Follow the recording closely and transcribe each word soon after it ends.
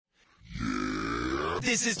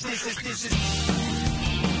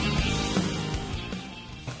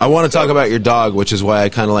I want to talk about your dog, which is why I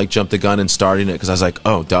kind of like jumped the gun in starting it, because I was like,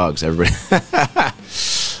 oh, dogs, everybody.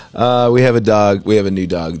 We have a dog. We have a new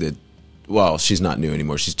dog that, well, she's not new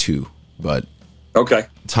anymore. She's 2, but okay,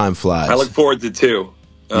 time flies. I look forward to 2.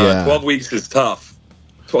 Yeah. 12 weeks is tough.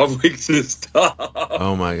 12 weeks is tough.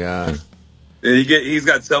 Oh my God. He's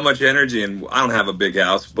got so much energy, and I don't have a big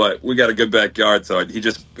house, but we got a good backyard, so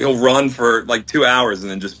he'll run for like 2 hours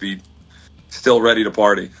and then just be still ready to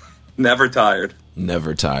party. Never tired.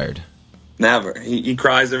 Never tired. Never. He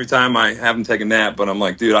cries every time I have him take a nap, but I'm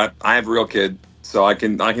like, dude, I have a real kid, so I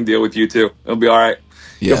can deal with you too. It'll be all right.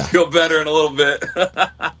 Yeah. You'll feel better in a little bit.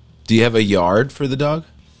 Do you have a yard for the dog?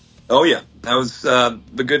 Oh yeah, that was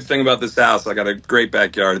the good thing about this house. I got a great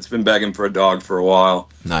backyard. It's been begging for a dog for a while.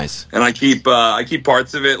 Nice. And I keep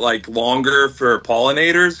parts of it like longer for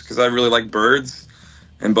pollinators because I really like birds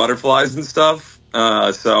and butterflies and stuff.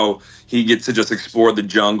 So he gets to just explore the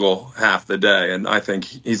jungle half the day, and I think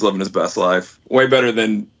he's living his best life. Way better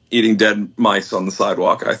than eating dead mice on the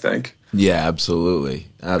sidewalk, I think. Yeah, absolutely.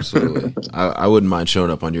 Absolutely. I wouldn't mind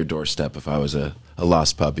showing up on your doorstep if I was a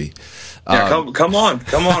lost puppy. Yeah, come on.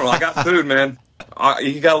 Well, I got food, man.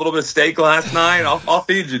 You got a little bit of steak last night. I'll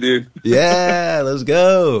feed you, dude. Yeah, let's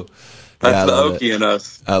go. That's the Okie in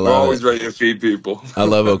us. We're always ready to feed people. I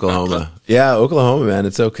love Oklahoma. Yeah, Oklahoma, man.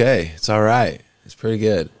 It's okay. It's all right. It's pretty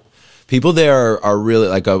good. People there are really,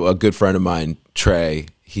 like a good friend of mine, Trey,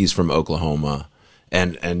 he's from Oklahoma.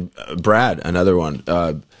 And Brad, another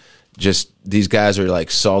one. Just these guys are like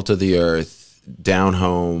salt of the earth, down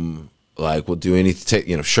home, like will do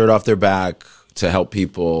anything, shirt off their back to help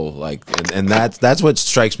people. Like, and that's what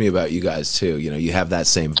strikes me about you guys too. You have that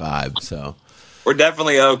same vibe. So we're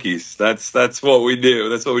definitely Okies. That's what we do.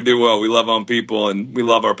 That's what we do well. We love on people and we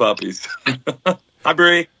love our puppies. Hi,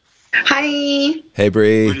 Bree. Hi. Hey,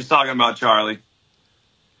 Bree. We're just talking about Charlie.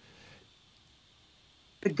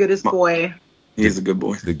 The goodest boy. He's a good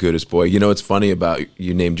boy. The goodest boy. You know what's funny about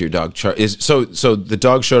you named your dog Charlie? So the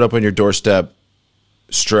dog showed up on your doorstep,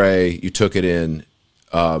 stray. You took it in,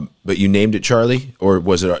 but you named it Charlie, or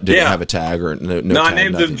was it? Did it have a tag or no? No, tag, I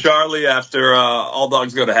named nothing? him Charlie after All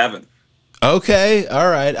Dogs Go to Heaven. Okay, all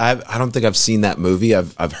right. I don't think I've seen that movie.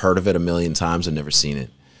 I've heard of it a million times. I've never seen it.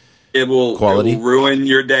 It will ruin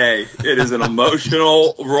your day. It is an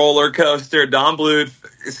emotional roller coaster. Don Bluth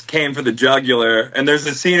came for the jugular, and there's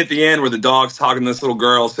a scene at the end where the dog's talking to this little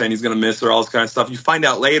girl saying he's going to miss her, all this kind of stuff. You find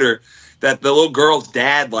out later that the little girl's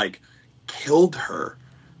dad, killed her,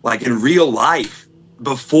 in real life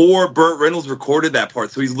before Burt Reynolds recorded that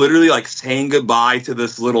part. So he's literally, saying goodbye to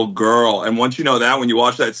this little girl. And once you know that, when you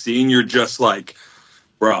watch that scene, you're just like,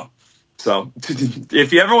 bro. So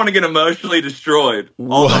if you ever want to get emotionally destroyed,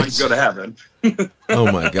 all dogs go to heaven.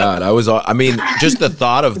 Oh my God. Just the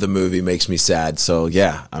thought of the movie makes me sad. So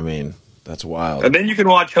yeah, that's wild. And then you can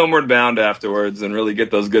watch Homeward Bound afterwards and really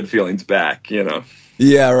get those good feelings back,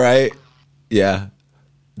 Yeah, right. Yeah.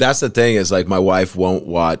 That's the thing is my wife won't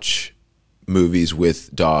watch movies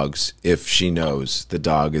with dogs if she knows the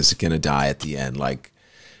dog is going to die at the end.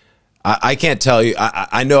 I can't tell you.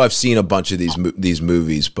 I know I've seen a bunch of these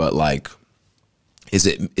movies, but is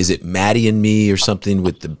it Maddie and Me or something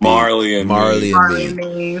with the Marley and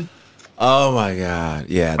Me? Oh my God!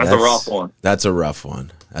 Yeah, that's a rough one. That's a rough one.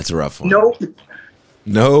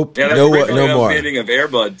 Nope. Yeah, no more. Meaning of Air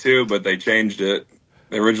Bud too, but they changed it.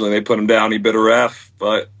 Originally, they put him down. He bit a ref,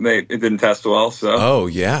 but it didn't test well. So. Oh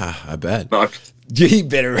yeah, I bet. He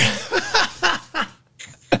bit a ref.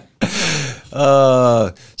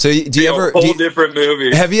 So do you ever whole different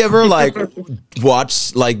movie? Have you ever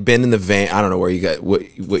watched been in the van? I don't know where you got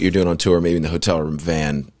what you're doing on tour, maybe in the hotel room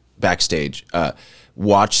van backstage.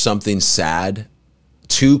 Watch something sad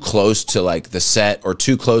too close to the set or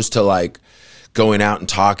too close to going out and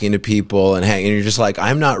talking to people and hanging. And you're just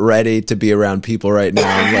I'm not ready to be around people right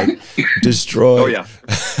now. I'm destroyed. Oh yeah.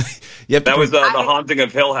 That was The Haunting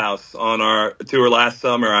of Hill House on our tour last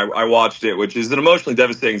summer. I watched it, which is an emotionally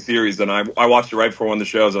devastating series, and I watched it right before one of the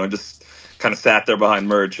shows, and I just kind of sat there behind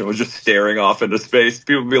merch and was just staring off into space.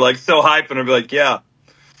 People would be so hype, and I'd be like, yeah,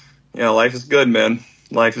 life is good, man.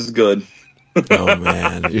 Life is good. Oh,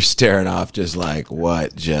 man. You're staring off just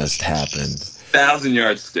what just happened?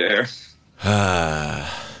 1,000-yard stare.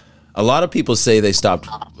 A lot of people say they stopped.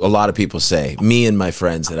 A lot of people say, me and my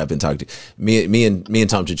friends that I've been talking to, me and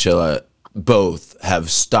Tom Chichilla both have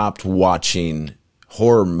stopped watching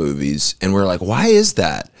horror movies, and we're like, why is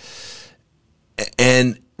that?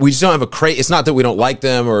 And we just don't have a crave. It's not that we don't like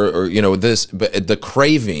them or this, but the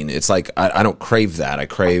craving. It's I don't crave that. I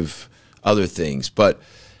crave other things. But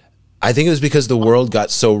I think it was because the world got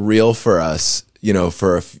so real for us you know,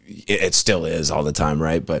 it still is all the time,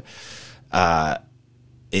 right? But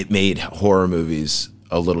it made horror movies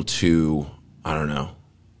a little too, I don't know,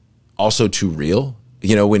 also too real.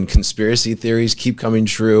 You know, when conspiracy theories keep coming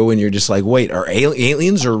true and you're just like, wait, are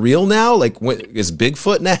aliens are real now? Like, is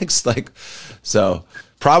Bigfoot next? Like, so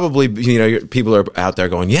probably, you know, people are out there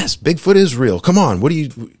going, yes, Bigfoot is real. Come on, what do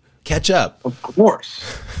you catch up? Of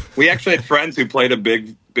course. We actually had friends who played a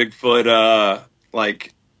Bigfoot,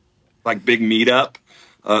 like big meetup,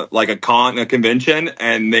 like a convention,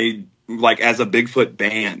 and they, like, as a Bigfoot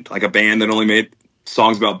band, like a band that only made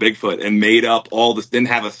songs about Bigfoot and made up all this, didn't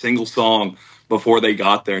have a single song before they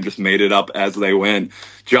got there and just made it up as they went.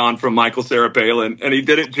 John from Michael Sarah Palin, and he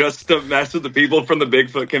did it just to mess with the people from the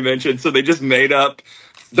Bigfoot convention. So they just made up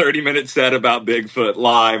 30-minute set about Bigfoot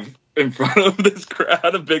live in front of this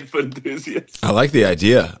crowd of Bigfoot enthusiasts. I like the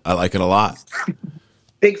idea. I like it a lot.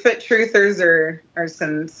 Bigfoot truthers are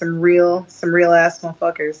some real ass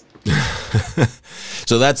motherfuckers.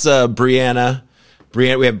 So that's Briana. We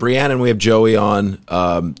have Briana and we have Joey on.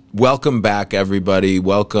 Welcome back, everybody.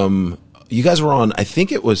 Welcome. You guys were on, I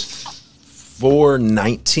think it was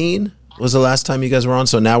 419 was the last time you guys were on.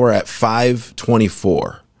 So now we're at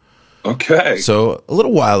 524. Okay. So a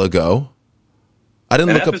little while ago. I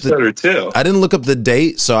didn't look up the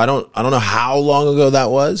date, so I don't know how long ago that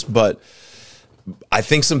was, but I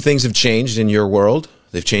think some things have changed in your world.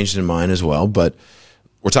 They've changed in mine as well, but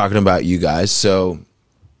we're talking about you guys. So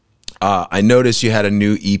I noticed you had a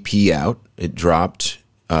new EP out. It dropped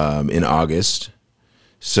in August.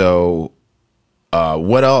 So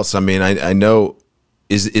what else? I mean, I know,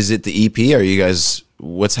 is it the EP? Are you guys,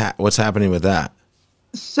 what's happening with that?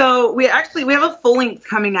 So we have a full length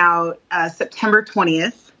coming out September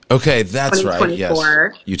 20th. Okay, that's right. Yes,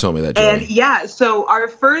 you told me that, Joey. And yeah, so our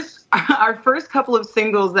first couple of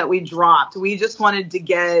singles that we dropped, we just wanted to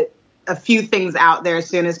get a few things out there as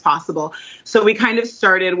soon as possible. So we kind of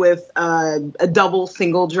started with a double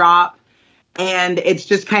single drop, and it's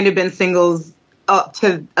just kind of been singles up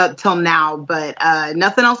till now. But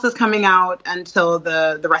nothing else is coming out until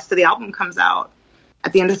the rest of the album comes out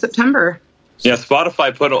at the end of September. Yeah,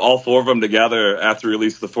 Spotify put all four of them together after we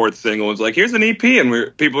released the fourth single. It was like, here's an EP,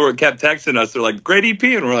 and people kept texting us. They're like, great EP,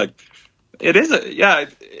 and we're like, it is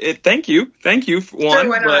thank you for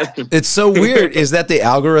one. Sure, but it's so weird. Is that the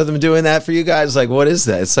algorithm doing that for you guys? Like, what is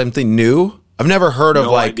that? It's something new? I've never heard of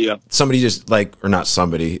somebody just like, or not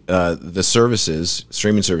somebody, the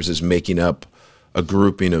streaming services making up a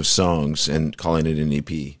grouping of songs and calling it an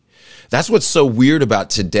EP. That's what's so weird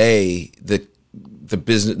about today.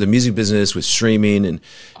 The music business with streaming, and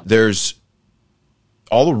there's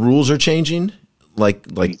all the rules are changing, like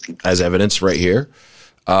as evidence right here.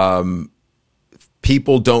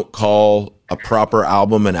 People don't call a proper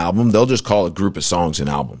album an album. They'll just call a group of songs an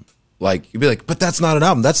album. Like, you'd be like, but that's not an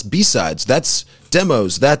album. That's B-sides. That's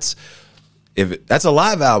demos. That's a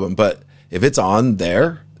live album. But if it's on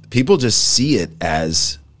there, people just see it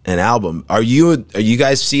as an album. Are you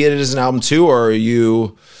guys see it as an album too, or are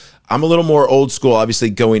you? I'm a little more old school, obviously,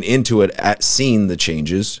 going into it at seeing the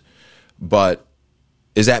changes, but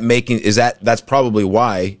that's probably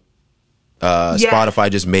why Spotify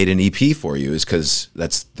just made an EP for you, is because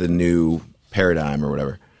that's the new paradigm or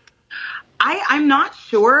whatever. I'm not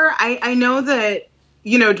sure. I know that,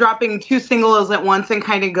 you know, dropping two singles at once and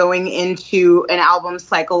kind of going into an album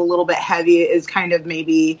cycle a little bit heavy is kind of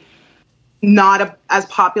maybe not as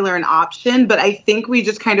popular an option, but I think we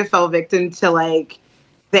just kind of fell victim to like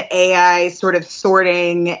the AI sort of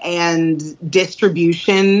sorting and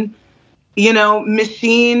distribution, you know,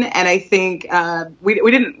 machine. And I think we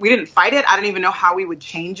didn't fight it. I don't even know how we would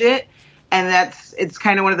change it. And it's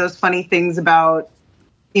kind of one of those funny things about,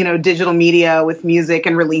 you know, digital media with music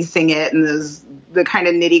and releasing it, and the kind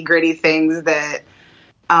of nitty gritty things that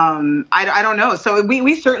I don't know. So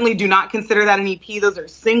we certainly do not consider that an EP. Those are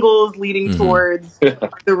singles leading towards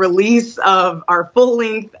the release of our full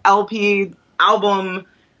length LP album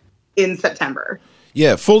in September.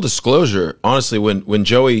 Yeah, full disclosure, honestly, when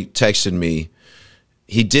Joey texted me,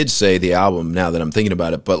 he did say the album, now that I'm thinking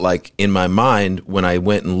about it, but like in my mind, when I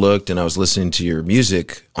went and looked and I was listening to your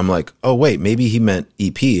music, I'm like, oh wait, maybe he meant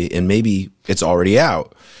EP and maybe it's already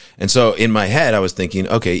out. And so in my head, I was thinking,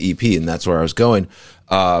 okay, EP, and that's where I was going.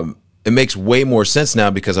 It makes way more sense now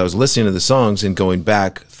because I was listening to the songs and going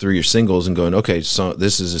back through your singles and going, okay, so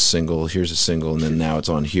this is a single, here's a single, and then now it's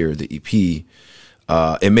on here, the EP.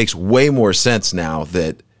 It makes way more sense now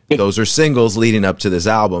that those are singles leading up to this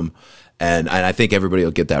album. And I think everybody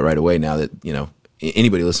will get that right away now that, you know,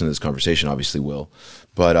 anybody listening to this conversation obviously will.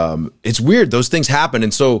 But it's weird. Those things happen.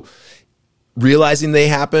 And so realizing they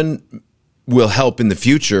happen will help in the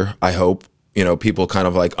future, I hope, you know, people kind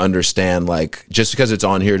of like understand, like, just because it's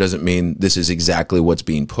on here doesn't mean this is exactly what's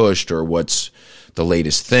being pushed or what's the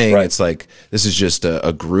latest thing. Right. It's like, this is just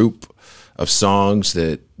a group of songs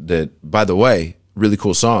that, by the way, really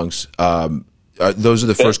cool songs. Those are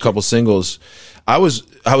the first couple singles. I was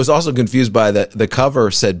also confused by the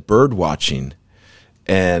cover said bird watching,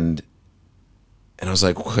 and I was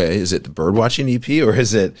like, okay, is it the bird watching EP or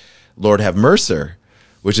is it Lord Have Mercy,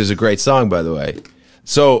 which is a great song, by the way.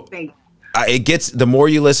 So it gets, the more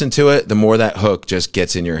you listen to it, the more that hook just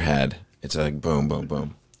gets in your head. It's like boom, boom,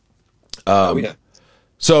 boom. Yeah.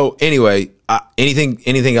 So anyway,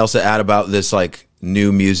 anything else to add about this like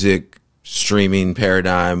new music streaming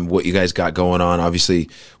paradigm? What you guys got going on? Obviously,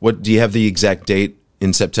 what do you have the exact date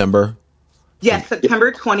in September? Yes,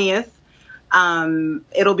 September 20th.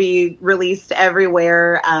 It'll be released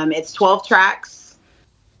everywhere. It's 12 tracks.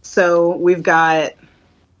 So we've got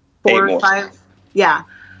 4 or 5. Yeah.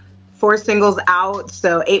 4 singles out.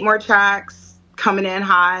 So 8 more tracks coming in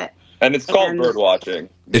hot. And it's called bird watching.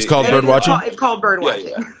 It's called bird watching? It's called bird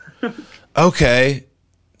watching. Yeah. Okay.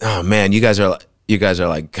 Oh man, you guys are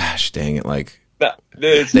like, gosh dang it, like.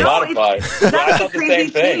 It's Spotify. That's the crazy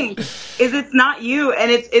thing. Is it's not you, and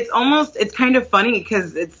it's kind of funny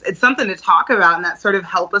because it's something to talk about, and that sort of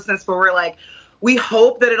helplessness where we're like, we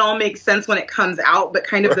hope that it all makes sense when it comes out, but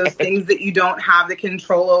kind of those things that you don't have the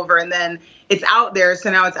control over, and then it's out there, so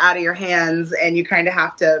now it's out of your hands, and you kind of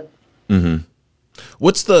have to. Mm-hmm.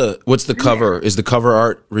 What's the cover? Is the cover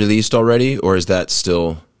art released already, or is that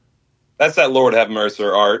still? That's that Lord Have Mercy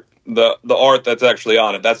art. The art that's actually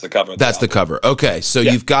on it, that's the cover. That's the cover. Okay, so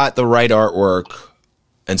you've got the right artwork,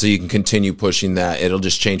 and so you can continue pushing that. It'll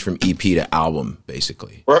just change from EP to album,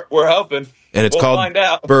 basically. We're hoping. And it's called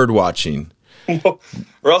Bird Watching. Or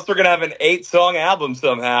else we're going to have an 8-song album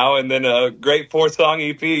somehow, and then a great 4-song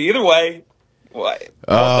EP. Either way. What?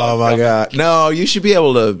 Oh my God! No, you should be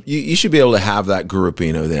able to. You should be able to have that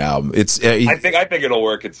grouping of the album. It's. I think it'll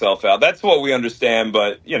work itself out. That's what we understand,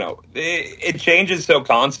 but you know, it changes so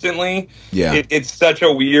constantly. Yeah, it's such a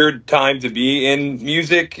weird time to be in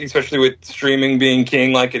music, especially with streaming being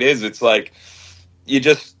king like it is. It's like you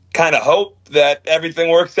just kind of hope that everything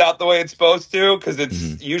works out the way it's supposed to, because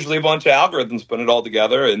it's usually a bunch of algorithms putting it all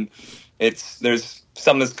together, and there's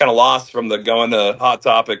something that's kind of lost from the going to Hot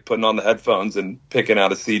Topic, putting on the headphones and picking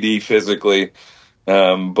out a CD physically.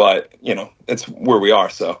 But, you know, it's where we are.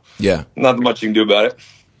 So yeah, not much you can do about it.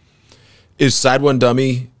 Is Side One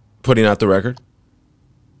Dummy putting out the record?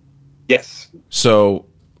 Yes. So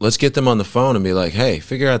let's get them on the phone and be like, hey,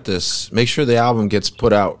 figure out this. Make sure the album gets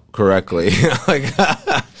put out correctly. Like,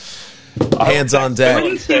 hands on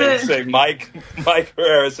deck. Say Mike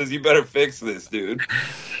Herrera says, you better fix this, dude.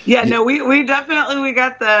 Yeah, no, we definitely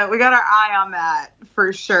got our eye on that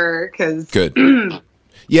for sure, because good.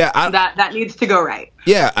 Yeah, that needs to go right.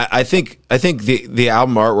 Yeah, I think the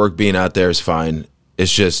album artwork being out there is fine.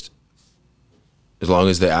 It's just as long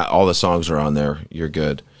as all the songs are on there, you're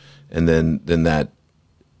good. And then that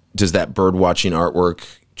does that bird watching artwork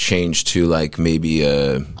change to like maybe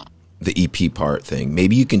the EP part thing?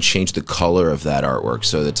 Maybe you can change the color of that artwork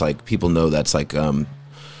so that's like people know that's like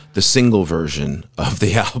the single version of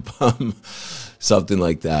the album, something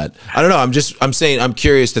like that. I don't know. I'm saying I'm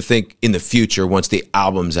curious to think in the future once the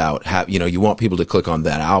album's out. You want people to click on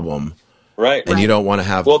that album, right? And you don't want to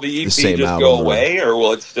have the EP the same just album go away, or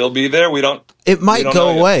will it still be there? It might go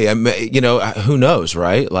away. I mean, who knows,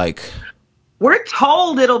 right? Like we're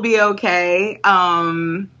told it'll be okay.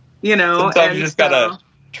 Sometimes you just gotta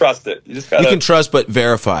trust it. You can trust, but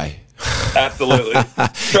verify. Absolutely.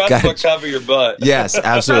 Trust but cover your butt. Yes,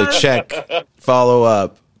 absolutely. Check. Follow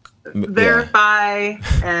up. Verify,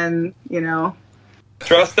 and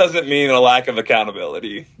trust doesn't mean a lack of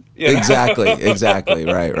accountability. Exactly.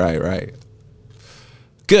 Right.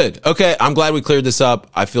 Good. Okay, I'm glad we cleared this up.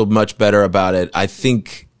 I feel much better about it. I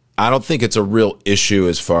don't think it's a real issue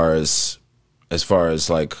as far as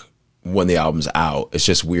like when the album's out. It's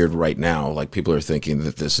just weird right now. Like people are thinking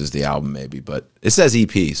that this is the album maybe, but it says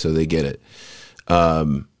EP, so they get it.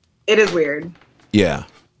 It is weird. Yeah.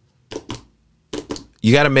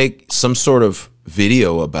 You got to make some sort of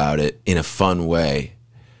video about it in a fun way.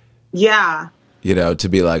 Yeah. To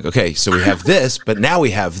be like, okay, so we have this, but now we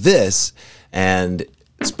have this, and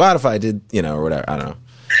Spotify did, or whatever. I don't know.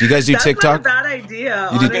 Do you guys do TikTok? That's not a bad idea.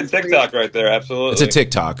 You do good TikTok right there, absolutely. It's a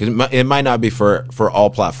TikTok. It might not be for all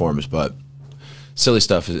platforms, but silly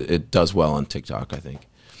stuff, it does well on TikTok, I think.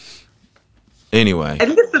 Anyway. I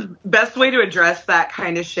think it's the best way to address that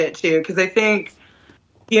kind of shit, too, because I think,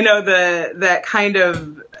 that kind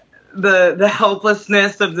of the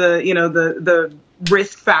helplessness of the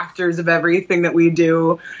risk factors of everything that we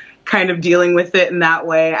do kind of dealing with it in that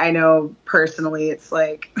way. I know personally it's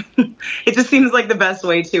like, it just seems like the best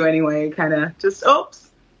way to anyway, kind of just, oops,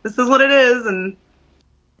 this is what it is. And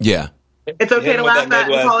yeah, it's okay to laugh at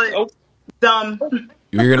and call it dumb.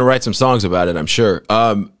 You're going to write some songs about it, I'm sure.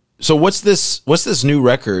 So what's this new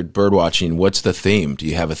record, Birdwatching? What's the theme? Do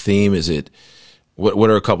you have a theme? Is it, what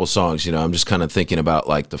are a couple songs? You know, I'm just kind of thinking about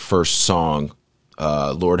like the first song,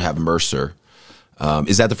 Lord Have Mercer.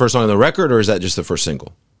 Is that the first song on the record, or is that just the first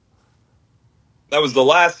single? That was the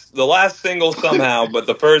last single somehow, but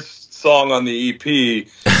the first song on the EP,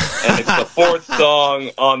 and it's the fourth song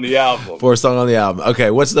on the album. Fourth song on the album.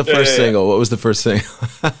 Okay, what's the first single? What was the first single?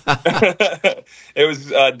 It was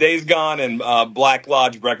Days Gone and Black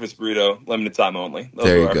Lodge Breakfast Burrito, limited time only. Those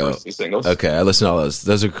there were you our go. first two singles. Okay, I listened to all those.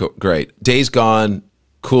 Those are great. Days Gone,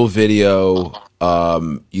 cool video.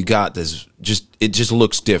 You got this. It just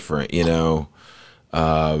looks different, you know.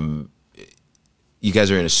 You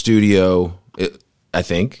guys are in a studio. I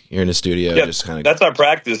think you're in a studio. Yeah, just kind of. That's our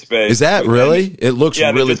practice space. Is that really? It looks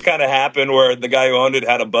really. Yeah, it just kind of happened where the guy who owned it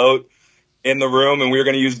had a boat in the room, and we were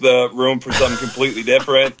going to use the room for something completely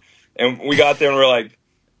different. And we got there and we're like,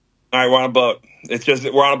 all right, we're on a boat. It's just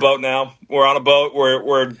we're on a boat now. We're on a boat.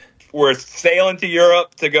 We're sailing to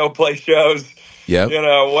Europe to go play shows. Yeah. You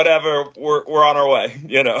know, whatever. We're on our way.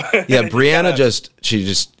 You know. Yeah, Briana she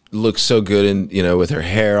just looks so good, and you know, with her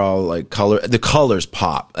hair all like color. The colors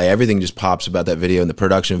pop. Like, everything just pops about that video, and the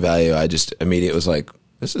production value. I just immediately was like,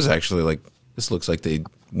 this is actually like, this looks like they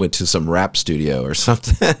went to some rap studio or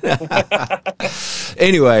something.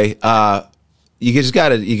 Anyway, you just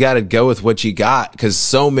gotta go with what you got, because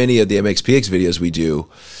so many of the MXPX videos we do,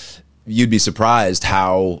 you'd be surprised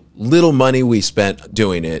how little money we spent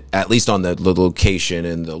doing it, at least on the location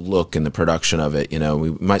and the look and the production of it. You know, we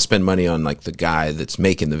might spend money on like the guy that's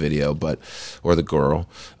making the video, or the girl,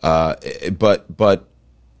 but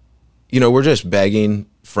you know, we're just begging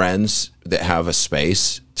friends that have a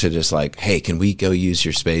space to just like, hey, can we go use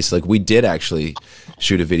your space? Like, we did actually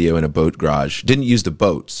shoot a video in a boat garage. Didn't use the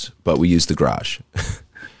boats, but we used the garage.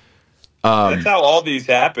 That's how all these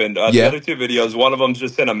happened. The other two videos, one of them's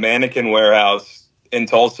just in a mannequin warehouse in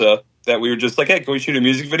Tulsa that we were just like, hey, can we shoot a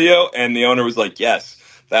music video? And the owner was like, yes,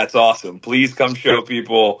 that's awesome. Please come show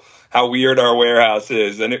people how weird our warehouse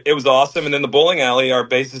is. And it was awesome. And then the bowling alley, our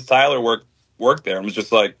bassist Tyler worked there and was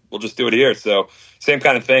just like, we'll just do it here. So same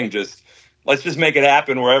kind of thing. Just let's just make it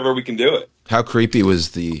happen wherever we can do it. How creepy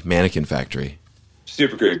was the mannequin factory?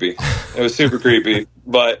 Super creepy. It was super creepy.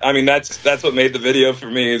 But I mean, that's what made the video for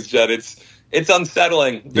me, is that it's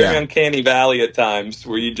unsettling, very uncanny valley at times,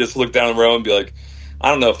 where you just look down the road and be like, I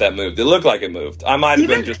don't know if that moved. It looked like it moved. I might have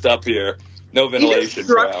been just up here, no ventilation.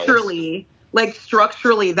 Even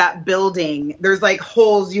structurally, that building, there's like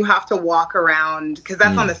holes you have to walk around, because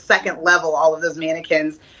that's on the second level, all of those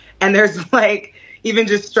mannequins. And there's like, even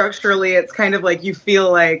just structurally, it's kind of like you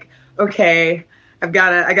feel like, okay, I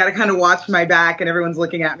gotta kind of watch my back, and everyone's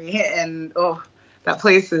looking at me, and that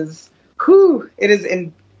place is, it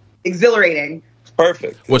is exhilarating.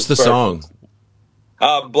 Perfect. What's the song?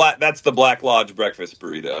 That's the Black Lodge Breakfast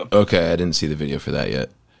Burrito. Okay, I didn't see the video for that yet.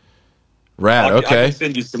 Rad. Okay, I can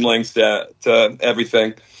send you some links to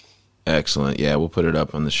everything. Excellent. Yeah, we'll put it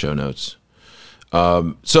up on the show notes.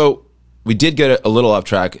 So we did get a little off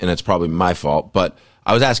track, and it's probably my fault, but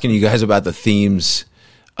I was asking you guys about the themes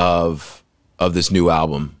of this new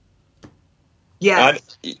album. Yeah.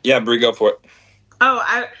 Brie, go for it.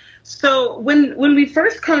 So when we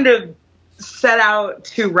first kind of set out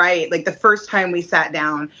to write, like the first time we sat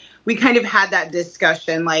down, we kind of had that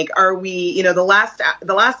discussion. Like, are we, you know, the last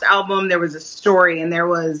album, there was a story, and there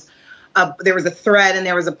was a thread, and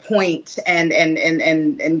there was a point, and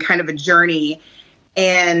kind of a journey,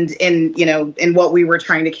 and in what we were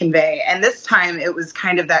trying to convey. And this time it was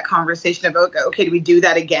kind of that conversation of, okay, do we do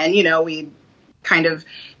that again? You know, we kind of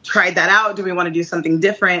tried that out. Do we want to do something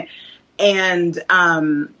different? And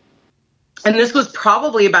this was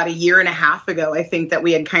probably about a year and a half ago, I think, that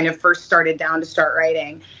we had kind of first started down to start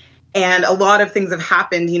writing. And a lot of things have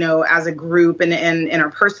happened, you know, as a group and in our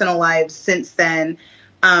personal lives since then.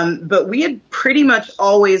 But we had pretty much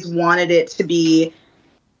always wanted it to be,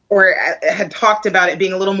 or had talked about it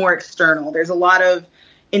being a little more external. There's a lot of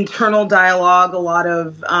internal dialogue, a lot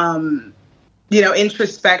of,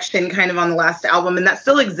 introspection kind of on the last album. And that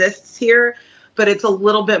still exists here, but it's a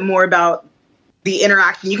little bit more about the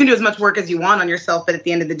interaction. You can do as much work as you want on yourself, but at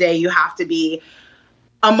the end of the day, you have to be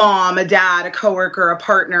a mom, a dad, a coworker, a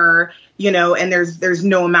partner, you know, and there's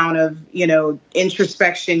no amount of, you know,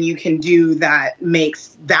 introspection you can do that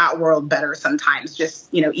makes that world better sometimes, just,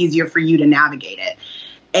 you know, easier for you to navigate it.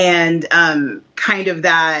 And kind of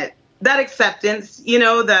that that acceptance, you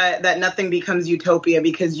know, that nothing becomes utopia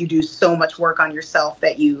because you do so much work on yourself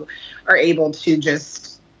that you are able to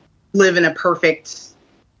just live in a perfect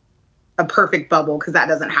bubble, because that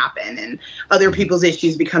doesn't happen, and other people's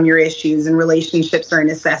issues become your issues, and relationships are a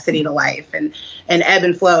necessity to life, and ebb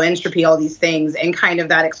and flow, entropy, all these things, and kind of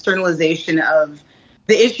that externalization of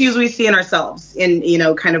the issues we see in ourselves, in, you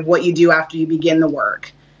know, kind of what you do after you begin the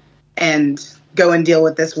work and go and deal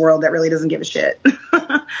with this world that really doesn't give a shit.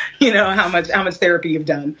 You know, how much therapy you've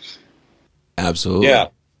done. Absolutely. Yeah.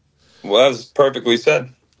 Well, that was perfectly said.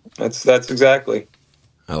 That's exactly.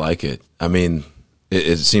 I like it. I mean,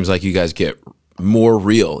 it seems like you guys get more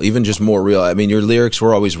real, even just more real. I mean, your lyrics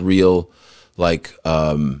were always real. Like,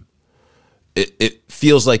 it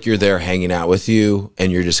feels like you're there hanging out with you,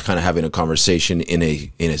 and you're just kind of having a conversation in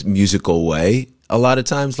a musical way. A lot of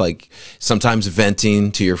times, like sometimes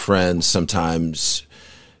venting to your friends, sometimes,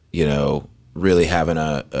 you know, really having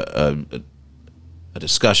a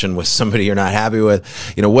discussion with somebody you're not happy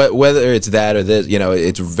with, you know, whether it's that or this, you know,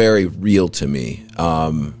 it's very real to me.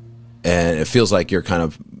 And it feels like you're kind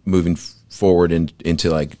of moving forward into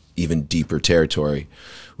like even deeper territory,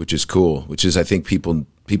 which is cool, which is, I think people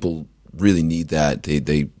really need that.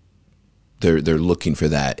 They're looking for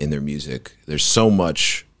that in their music. There's so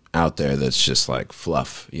much out there that's just like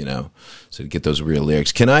fluff, you know, so to get those real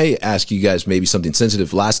lyrics. Can I ask you guys maybe something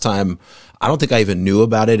sensitive? Last time, I don't think I even knew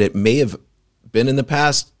about it. It may have been in the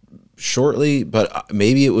past shortly, but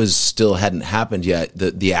maybe it was still hadn't happened yet.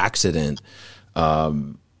 The accident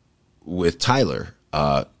with Tyler,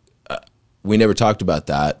 we never talked about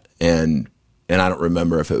that, and I don't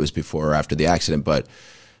remember if it was before or after the accident, but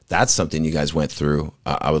that's something you guys went through.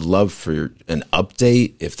 I would love for an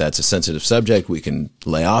update. If that's a sensitive subject, we can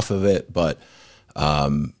lay off of it. But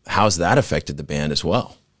how's that affected the band as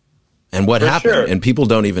well? And what happened? Sure. And people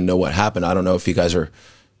don't even know what happened. I don't know if you guys are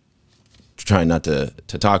trying not to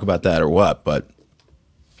talk about that or what. But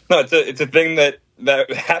no, it's a thing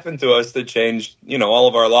that happened to us that changed, you know, all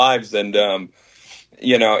of our lives. And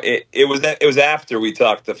you know, it was after we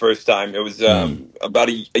talked the first time. It was about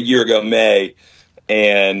a year ago, May.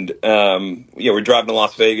 And, we're driving to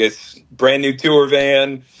Las Vegas, brand new tour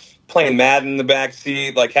van, playing Madden in the back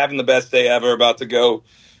seat, like having the best day ever, about to go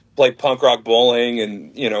play punk rock bowling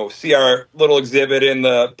and, you know, see our little exhibit in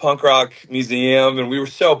the punk rock museum. And we were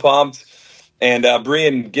so pumped. And Bree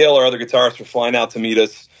and Gil, our other guitarists, were flying out to meet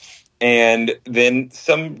us. And then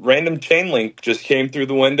some random chain link just came through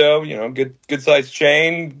the window, you know, good sized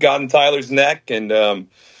chain, got in Tyler's neck. And,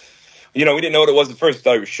 you know, we didn't know what it was at first.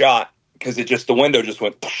 Thought he was shot, because the window just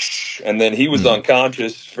went, and then he was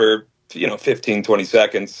unconscious for, you know, 15, 20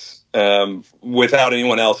 seconds without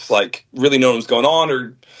anyone else, like, really knowing what was going on.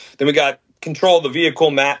 Or then we got control of the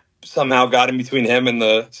vehicle. Matt somehow got in between him and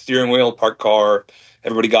the steering wheel, parked car.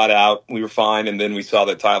 Everybody got out. We were fine. And then we saw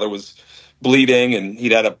that Tyler was bleeding, and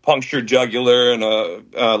he'd had a punctured jugular and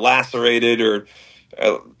a lacerated, or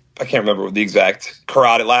I can't remember the exact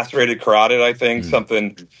lacerated carotid, I think,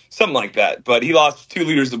 something like that. But he lost 2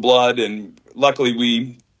 liters of blood, and luckily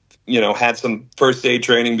we, you know, had some first aid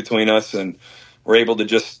training between us, and were able to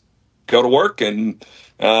just go to work and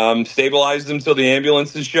stabilize him till the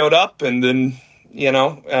ambulances showed up. And then, you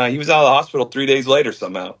know, he was out of the hospital 3 days later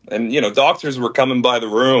somehow. And, you know, doctors were coming by the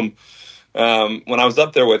room when I was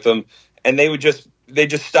up there with them, and they just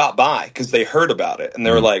stopped by because they heard about it, and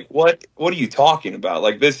they were like, what are you talking about?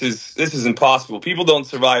 Like, this is impossible. People don't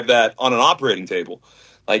survive that on an operating table,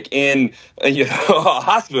 like in, you know, a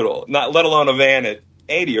hospital, not let alone a van at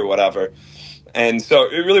 80 or whatever. And so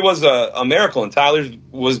it really was a miracle. And Tyler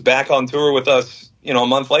was back on tour with us, you know, a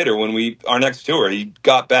month later when our next tour. He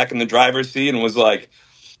got back in the driver's seat and was like,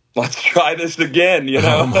 let's try this again, you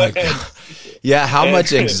know? Oh my God. Yeah, how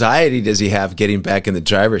much anxiety does he have getting back in the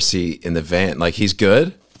driver's seat in the van? Like, he's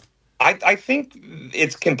good? I think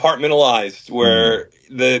it's compartmentalized, where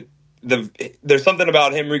there's something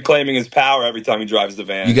about him reclaiming his power every time he drives the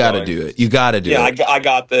van. You got to do it. You got to do it. Yeah, I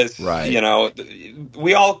got this. Right. You know,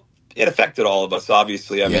 it affected all of us,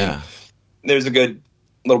 obviously. I mean, there's a good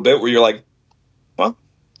little bit where you're like, well,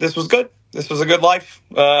 this was good. This was a good life.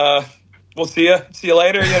 We'll see you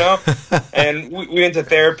later, you know. And we went to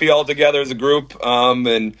therapy all together as a group,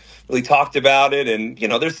 and really talked about it. And, you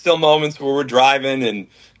know, there's still moments where we're driving and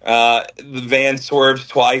the van swerves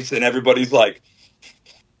twice, and everybody's like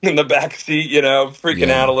in the back seat, you know, freaking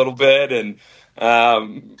out a little bit. And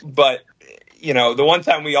but, you know, the one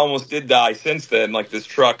time we almost did die since then, like, this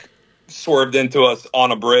truck swerved into us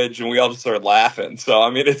on a bridge, and we all just started laughing. So, I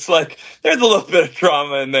mean, it's like there's a little bit of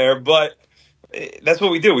trauma in there, but that's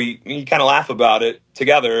what we do. We kind of laugh about it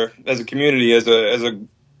together as a community, as a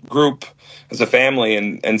group, as a family,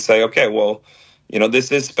 and say, okay, well, you know,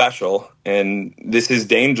 this is special and this is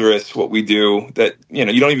dangerous, what we do, that, you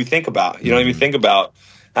know, you don't even think about. You don't even think about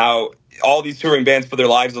how all these touring bands put their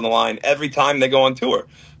lives on the line every time they go on tour,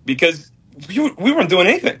 because we weren't doing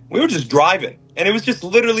anything. We were just driving, and it was just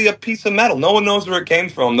literally a piece of metal. No one knows where it came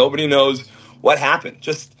from. Nobody knows what happened.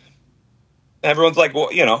 Just everyone's like,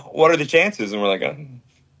 well, you know, what are the chances? And we're like,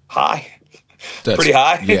 high. That's pretty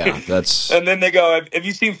high. Yeah, that's. And then they go, have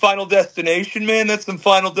you seen Final Destination, man? That's some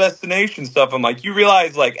Final Destination stuff. I'm like, you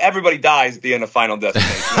realize, like, everybody dies at the end of Final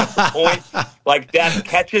Destination. That's the point. Like, death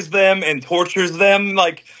catches them and tortures them.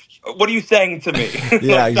 Like, what are you saying to me?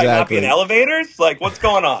 Yeah, like, exactly. Not be in elevators? Like, what's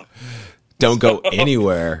going on? Don't go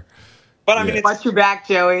anywhere. But I mean, watch your back,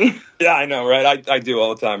 Joey. Yeah, I know, right? I do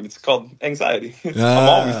all the time. It's called anxiety.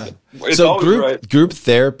 I'm always. So always right. Group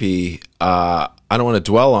therapy. I don't want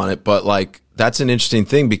to dwell on it, but like that's an interesting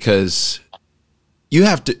thing, because you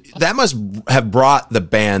have to. That must have brought the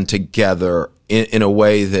band together in a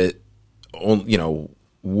way that, you know,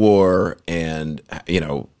 war and, you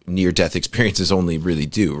know, near-death experiences only really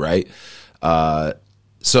do, right?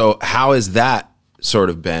 So how has that sort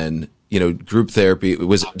of been? You know, group therapy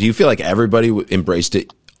do you feel like everybody embraced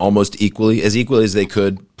it almost equally as they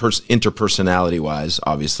could, interpersonality wise,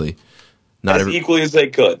 obviously, not equally as they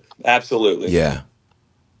could. Absolutely. Yeah.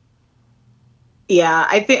 Yeah.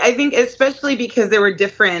 I think especially because there were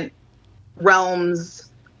different realms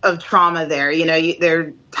of trauma there, you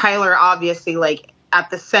know, Tyler, obviously, like at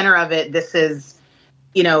the center of it, this is,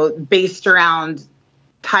 you know, based around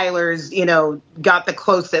Tyler's, you know, got the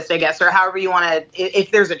closest, I guess, or however you want to,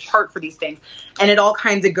 if there's a chart for these things. And it all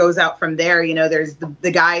kinds of goes out from there. You know, there's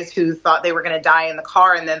the guys who thought they were going to die in the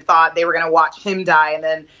car and then thought they were going to watch him die. And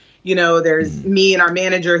then, you know, there's me and our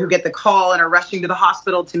manager who get the call and are rushing to the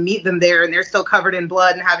hospital to meet them there. And they're still covered in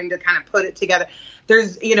blood and having to kind of put it together.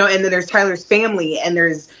 There's, you know, and then there's Tyler's family, and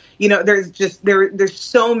there's, you know, there's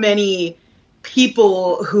so many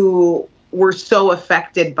people who were so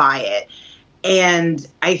affected by it. And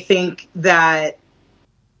I think that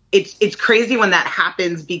it's crazy when that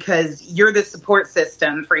happens, because you're the support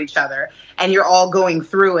system for each other and you're all going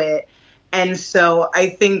through it. And so I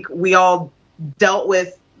think we all dealt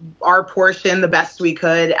with our portion the best we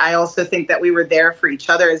could. I also think that we were there for each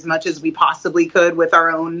other as much as we possibly could with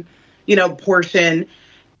our own, you know, portion.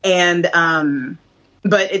 And,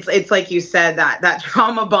 but it's like you said, that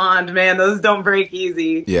trauma bond, man, those don't break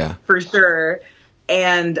easy. Yeah, for sure.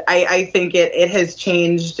 And I think it has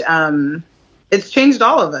changed. It's changed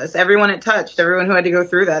all of us, everyone it touched, everyone who had to go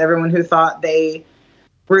through that, everyone who thought they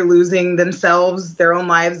were losing themselves, their own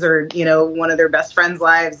lives, or, you know, one of their best friends'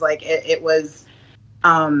 lives. Like it was,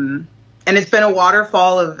 and it's been a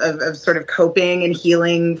waterfall of sort of coping and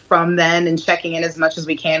healing from then, and checking in as much as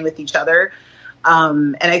we can with each other.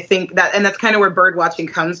 And I think that's kind of where bird watching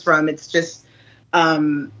comes from. It's just,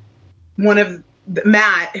 one of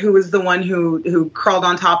Matt, who was the one who crawled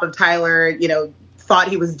on top of Tyler, you know, thought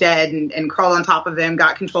he was dead and crawled on top of him,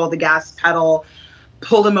 got control of the gas pedal,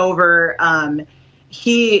 pulled him over.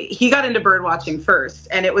 He got into bird watching first,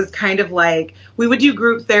 and it was kind of like we would do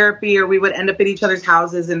group therapy, or we would end up at each other's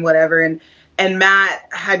houses and whatever. And Matt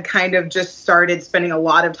had kind of just started spending a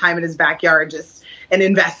lot of time in his backyard and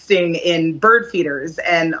investing in bird feeders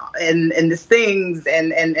and these things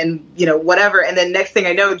and you know, whatever. And then next thing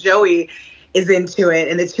I know, Joey is into it,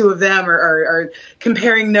 and the two of them are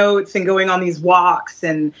comparing notes and going on these walks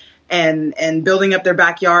and building up their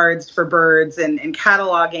backyards for birds and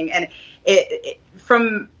cataloging. And it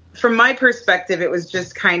from my perspective, it was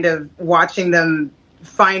just kind of watching them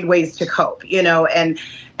find ways to cope, you know, and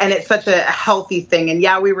it's such a healthy thing. And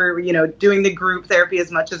yeah, we were, you know, doing the group therapy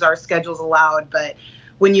as much as our schedules allowed, but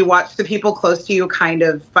when you watch the people close to you kind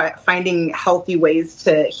of finding healthy ways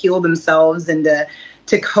to heal themselves and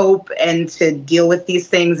to cope and to deal with these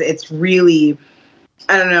things, it's really,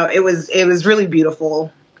 I don't know, it was really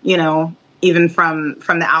beautiful, you know, even from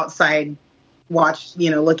the outside watch,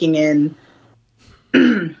 you know, looking in.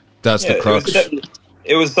 That's the crux.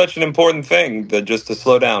 It was such an important thing that just to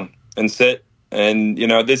slow down and sit. And, you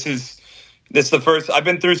know, this is the first, I've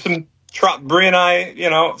been through some Brie and I, you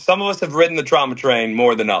know, some of us have ridden the trauma train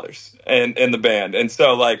more than others in the band. And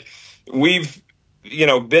so, like, we've, you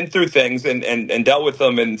know, been through things and dealt with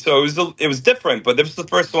them. And so it was different, but this was the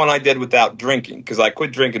first one I did without drinking, because I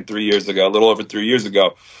quit drinking 3 years ago, a little over 3 years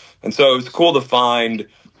ago. And so it was cool to find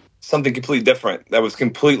something completely different that was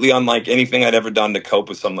completely unlike anything I'd ever done to cope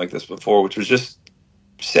with something like this before, which was just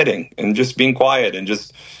sitting and just being quiet and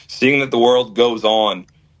just seeing that the world goes on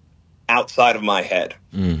outside of my head.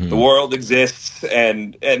 Mm-hmm. The world exists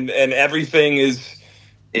and everything is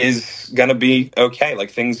is going to be okay.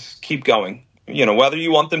 Like, things keep going, you know, whether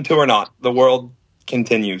you want them to or not. The world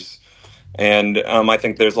continues. And I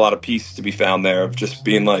think there's a lot of peace to be found there of just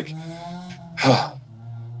being like,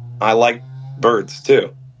 I like birds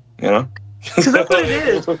too, you know? Because that's what it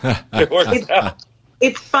is. It works out.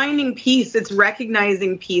 It's finding peace. It's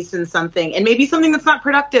recognizing peace in something, and maybe something that's not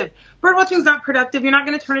productive. Bird watching is not productive. You're not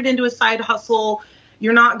going to turn it into a side hustle.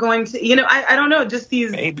 You're not going to, you know, I don't know, just these,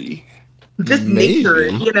 maybe, just nature,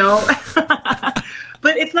 you know.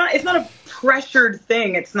 But it's not a pressured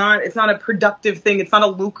thing. It's not a productive thing. It's not a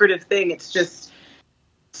lucrative thing. It's just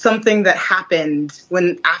something that happened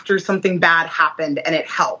after something bad happened, and it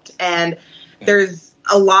helped. And there's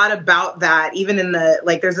a lot about that. Even in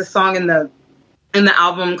there's a song in the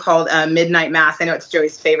album called Midnight Mass. I know it's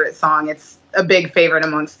Joey's favorite song. It's a big favorite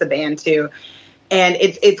amongst the band too. And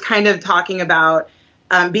it's kind of talking about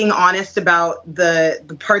being honest about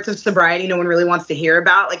the parts of sobriety no one really wants to hear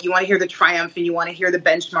about. Like, you want to hear the triumph and you want to hear the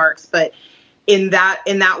benchmarks, but in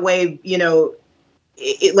that way, you know,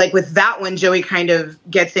 like with that one, Joey kind of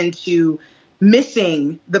gets into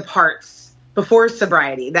missing the parts before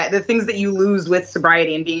sobriety, that the things that you lose with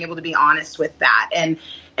sobriety, and being able to be honest with that, and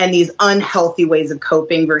these unhealthy ways of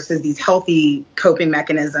coping versus these healthy coping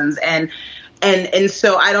mechanisms. And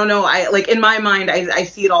so I don't know, in my mind, I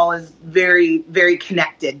see it all as very, very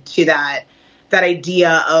connected to that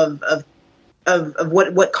idea of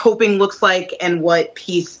what coping looks like and what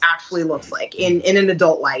peace actually looks like in an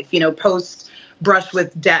adult life, you know, post brush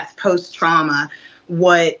with death, post trauma,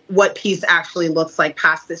 what peace actually looks like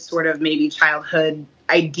past this sort of maybe childhood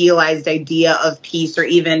idealized idea of peace, or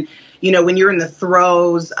even, you know, when you're in the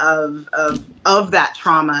throes of that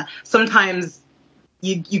trauma, sometimes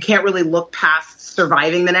you can't really look past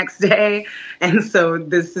surviving the next day. And so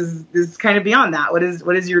this is kind of beyond that. What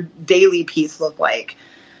is your daily peace look like?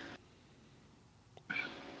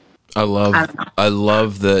 I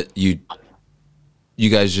love that you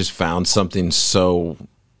guys just found something so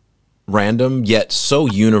random yet so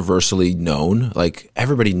universally known. Like,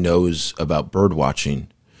 everybody knows about bird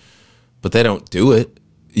watching, but they don't do it.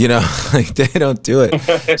 You know, like, they don't do it.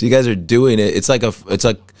 So you guys are doing it. It's like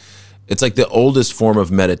the oldest form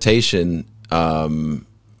of meditation.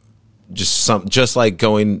 Just like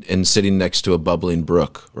going and sitting next to a bubbling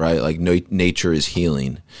brook, right? Like, nature is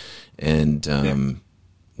healing. And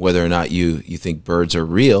whether or not you think birds are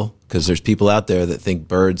real, because there's people out there that think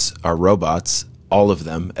birds are robots, all of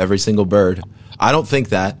them, every single bird. I don't think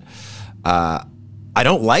that. I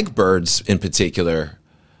don't like birds in particular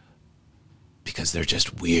because they're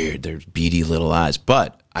just weird. They're beady little eyes.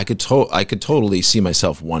 But I could totally see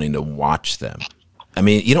myself wanting to watch them. I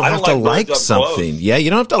mean, you don't have to like something. Yeah, you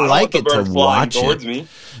don't have to like it to watch it. Towards me,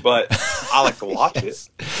 but I like to watch it.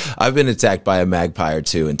 I've been attacked by a magpie or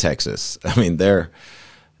two in Texas. I mean, they're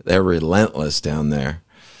relentless down there.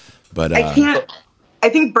 But I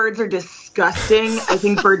think birds are disgusting. I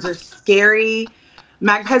think birds are scary.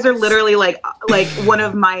 Magpies are literally like one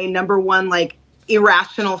of my number one, like,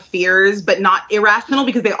 irrational fears, but not irrational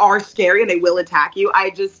because they are scary and they will attack you.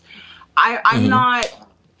 I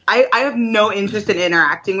have no interest in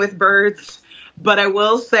interacting with birds, but I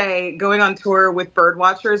will say going on tour with bird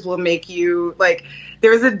watchers will make you, like,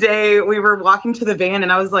 there was a day we were walking to the van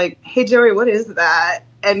and I was like, "Hey Joey, what is that?"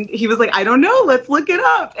 And he was like, "I don't know. Let's look it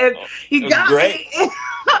up." And he got me.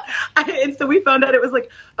 And so we found out it was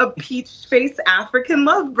like a peach-faced African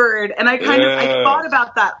lovebird. And I I thought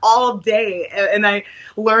about that all day. And I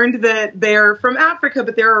learned that they're from Africa,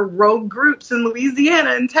 but there are rogue groups in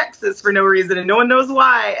Louisiana and Texas for no reason, and no one knows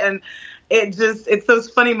why. And it's those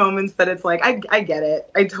funny moments that it's like, I get it.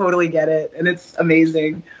 I totally get it. And it's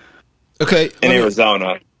amazing. Okay. In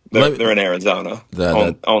Arizona. They're in Arizona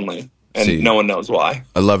only. And no one knows why.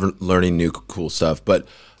 I love learning new cool stuff. But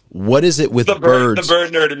what is it with birds? The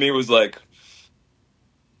bird nerd in me was like,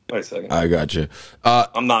 wait a second. I got you.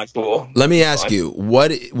 I'm not cool. Let me ask you, what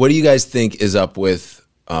do you guys think is up with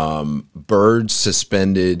birds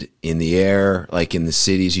suspended in the air, like in the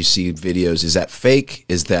cities? You see videos. Is that fake?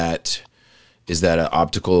 Is that an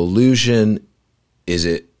optical illusion?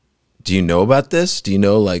 Do you know about this? Do you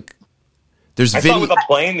know, like, I saw it with a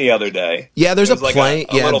plane the other day. Yeah, there's a plane.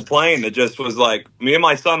 A little plane that just was like, me and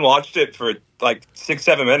my son watched it for like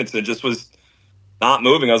 6-7 minutes and it just was not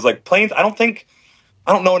moving. I was like, planes, I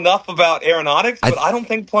don't know enough about aeronautics, but I don't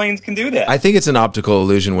think planes can do that. I think it's an optical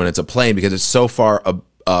illusion when it's a plane because it's so far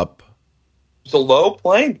up. It's a low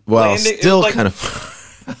plane. Well, still kind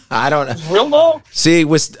of. I don't know. It's real low. See,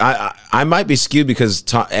 I might be skewed because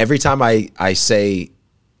every time I say,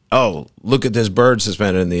 "Oh, look at this bird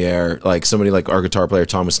suspended in the air," like somebody like our guitar player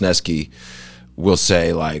Thomas Nesky will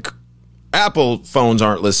say, like, Apple phones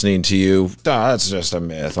aren't listening to you. That's just a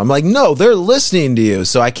myth. I'm like, no, they're listening to you.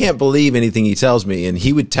 So I can't believe anything he tells me. And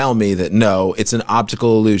he would tell me that, no, it's an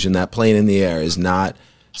optical illusion. That plane in the air is not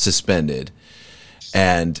suspended.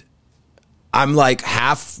 And I'm like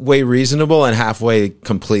halfway reasonable and halfway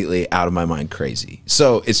completely out of my mind crazy.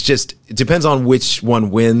 So it depends on which one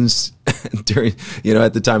wins during,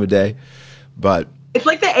 at the time of day. But it's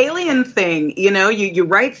like the alien thing, you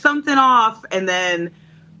write something off and then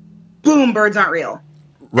boom, birds aren't real.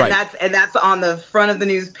 Right. And that's on the front of the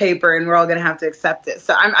newspaper, and we're all going to have to accept it.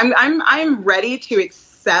 So I'm ready to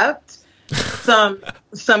accept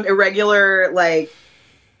some irregular, like,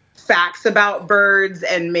 facts about birds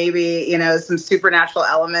and maybe, some supernatural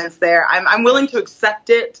elements there. I'm willing to accept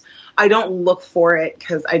it. I don't look for it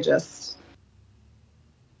because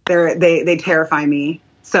they terrify me.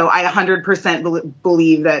 So I 100%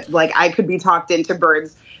 believe that, like, I could be talked into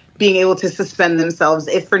birds being able to suspend themselves,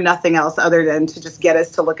 if for nothing else other than to just get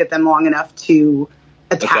us to look at them long enough to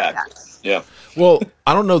attack us. Yeah. Well,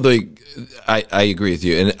 I don't know I agree with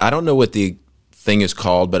you. And I don't know what the thing is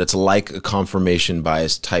called, but it's like a confirmation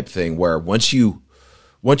bias type thing where once you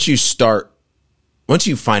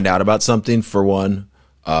find out about something, for one,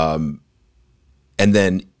 and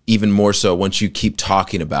then even more so, once you keep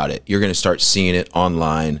talking about it, you're going to start seeing it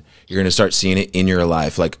online. You're going to start seeing it in your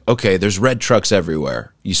life. Like, okay, there's red trucks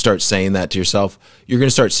everywhere. You start saying that to yourself, you're going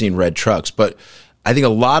to start seeing red trucks. But I think a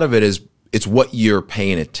lot of it is, it's what you're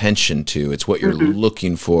paying attention to. It's what you're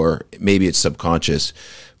looking for. Maybe it's subconscious,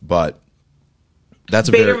 but that's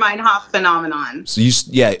a Bader-Meinhof phenomenon. So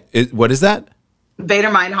what is that?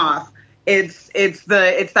 Bader-Meinhof. It's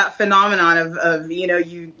that phenomenon of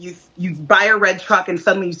you buy a red truck and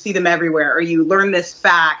suddenly you see them everywhere, or you learn this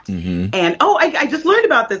fact and I just learned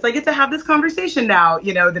about this. I get to have this conversation now,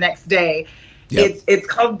 the next day. Yep. It's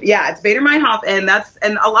called it's Bader-Meinhof,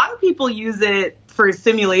 and a lot of people use it for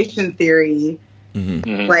simulation theory.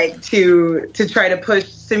 Like to try to push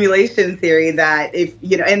simulation theory that if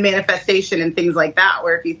and manifestation and things like that,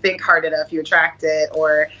 where if you think hard enough you attract it,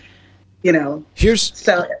 or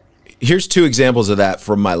Here's two examples of that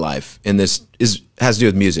from my life, and this has to do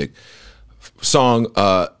with music. We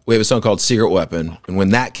have a song called Secret Weapon, and when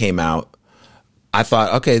that came out, I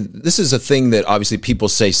thought, okay, this is a thing that obviously people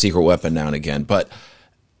say Secret Weapon now and again, but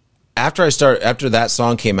after that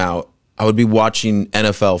song came out, I would be watching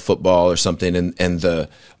NFL football or something, and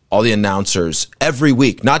all the announcers every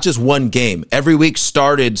week, not just one game, every week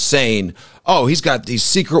started saying, oh, he's got these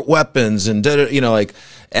secret weapons, and like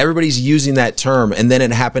everybody's using that term. And then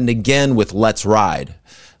it happened again with Let's Ride.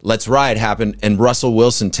 Let's Ride happened, and Russell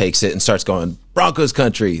Wilson takes it and starts going, Broncos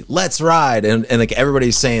country, let's ride. And like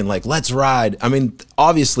everybody's saying, like, let's ride. I mean,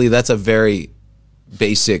 obviously that's a very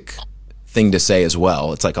basic thing to say as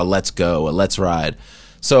well. It's like a let's go, a let's ride.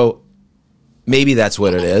 So maybe that's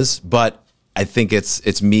what it is, but I think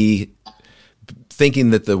it's me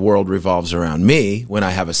thinking that the world revolves around me when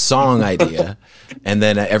I have a song idea, and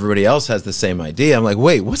then everybody else has the same idea. I'm like,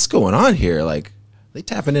 wait, what's going on here? Like, are they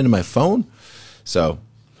tapping into my phone? So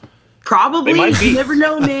probably, you never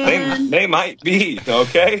know, man. They might be,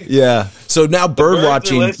 okay? Yeah. So now bird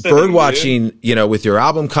watching, with your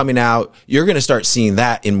album coming out, you're going to start seeing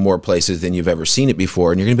that in more places than you've ever seen it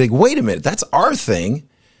before, and you're going to be like, wait a minute, that's our thing.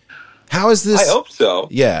 How is this? I hope so.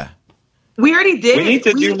 Yeah. We already did. We need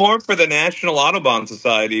to do more for the National Audubon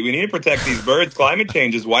Society. We need to protect these birds. Climate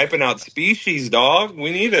change is wiping out species, dog.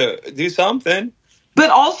 We need to do something. But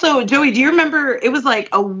also, Joey, do you remember it was like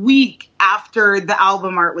a week after the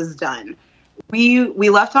album art was done? We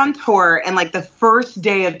left on tour, and like the first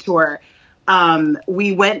day of tour, I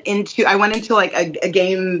went into like a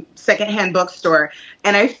game secondhand bookstore,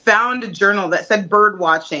 and I found a journal that said bird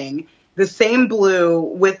watching, the same blue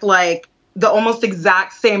with like the almost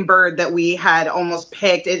exact same bird that we had almost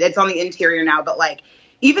picked. It's on the interior now, but like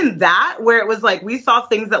even that, where it was like we saw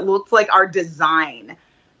things that looked like our design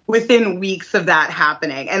within weeks of that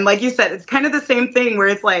happening. And like you said, it's kind of the same thing where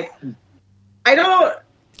it's like, I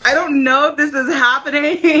don't know if this is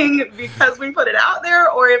happening because we put it out there,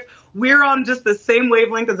 or if we're on just the same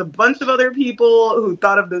wavelength as a bunch of other people who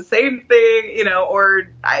thought of the same thing,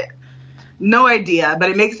 no idea, but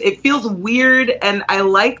it feels weird, and I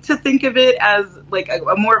like to think of it as like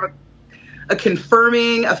a more of a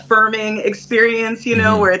confirming, affirming experience,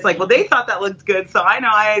 where it's like, well, they thought that looked good, so I know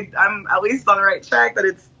I'm at least on the right track, that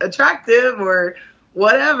it's attractive or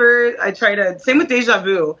whatever. Same with deja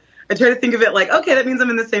vu. I try to think of it like, okay, that means I'm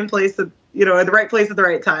in the same place, at the right place at the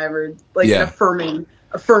right time, or like an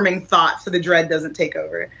affirming thought, so the dread doesn't take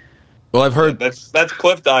over. Well, I've heard that's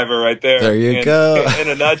Cliffdiver right there. There you go. In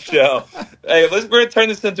a nutshell. Hey, we're gonna turn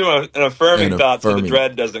this into an affirming thought, so the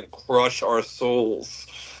dread doesn't crush our souls.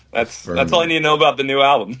 That's all I need to know about the new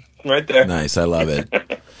album, right there. Nice, I love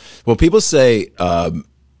it. Well, people say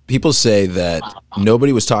that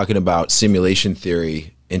nobody was talking about simulation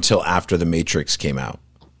theory until after The Matrix came out,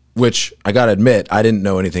 which I gotta admit, I didn't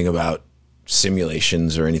know anything about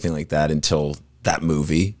simulations or anything like that until that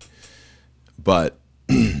movie. But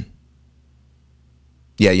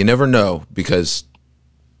yeah, you never know, because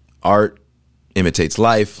art imitates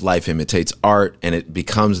life, life imitates art, and it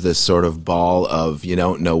becomes this sort of ball of you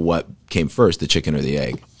don't know what came first, the chicken or the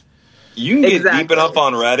egg. You can get deep enough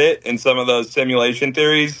on Reddit and some of those simulation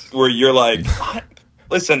theories where you're like,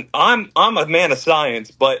 listen, I'm a man of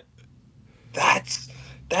science, but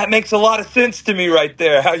that makes a lot of sense to me right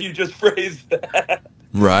there, how you just phrased that.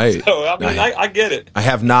 Right. So, I mean, I get it. I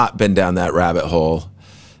have not been down that rabbit hole.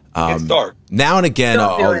 It's dark. Now and again,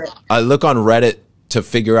 I look on Reddit to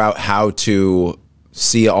figure out how to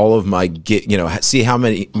see all of my see how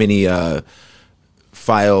many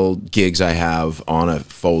file gigs I have on a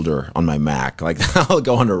folder on my Mac. Like, I'll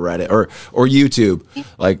go onto Reddit or YouTube.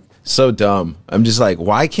 Like, so dumb. I'm just like,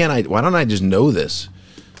 why don't I just know this?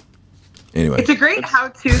 Anyway, it's a great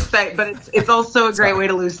how-to site, but it's also a great way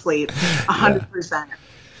to lose sleep. 100%.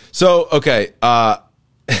 So, okay,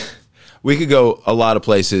 we could go a lot of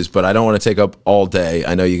places, but I don't want to take up all day.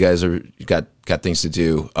 I know you guys got things to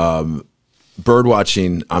do. Bird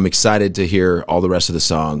watching, I'm excited to hear all the rest of the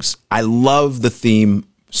songs. I love the theme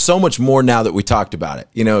so much more now that we talked about it.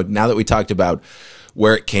 Now that we talked about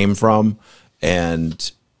where it came from,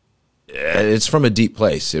 and it's from a deep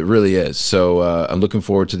place. It really is. So I'm looking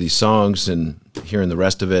forward to these songs and hearing the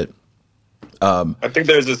rest of it. I think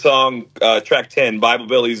there's a song, track 10, Baby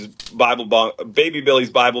Billy's Bible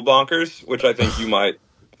Bonkers, which I think you might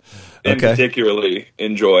particularly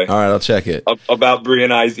enjoy. All right, I'll check it. About Brie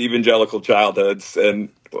and I's evangelical childhoods and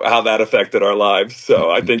how that affected our lives. So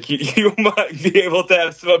I think you might be able to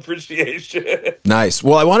have some appreciation. Nice.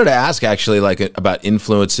 Well, I wanted to ask actually, like, about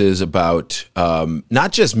influences, about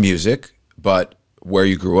not just music, but where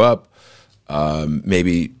you grew up,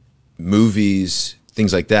 maybe movies,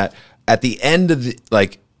 things like that. At the end of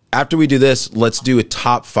after we do this, let's do a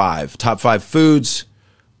top five foods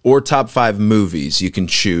or top 5 movies. You can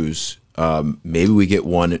choose. Maybe we get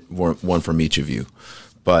one from each of you,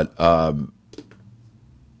 but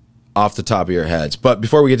off the top of your heads. But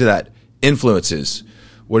before we get to that, influences.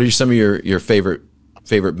 What are some of your favorite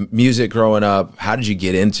music growing up? How did you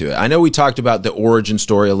get into it? I know we talked about the origin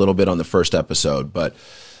story a little bit on the first episode, but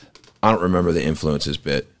I don't remember the influences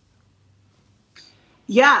bit.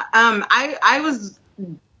 Yeah, I was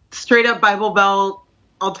straight up Bible Belt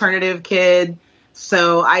alternative kid.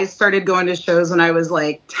 So I started going to shows when I was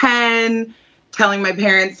like 10, telling my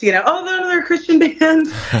parents, they're Christian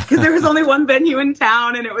bands, because there was only one venue in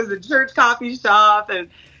town and it was a church coffee shop. And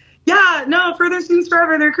Further Seems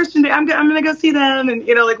Forever, they're Christian band. I'm going to go see them, and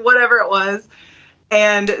whatever it was.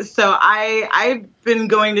 And so I've been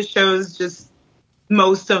going to shows just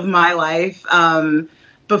most of my life.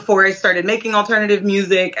 Before I started making alternative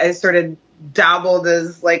music, I dabbled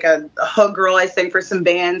as like a hook girl. I sang for some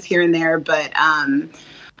bands here and there, but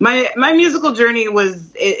my musical journey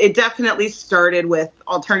it definitely started with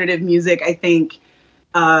alternative music. I think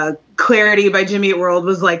Clarity by Jimmy Eat World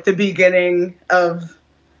was like the beginning of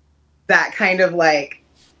that kind of like,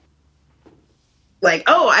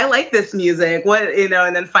 oh, I like this music,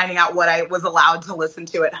 and then finding out what I was allowed to listen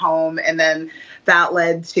to at home. And then that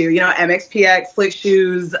led to, MXPX, Slick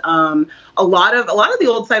Shoes, a lot of the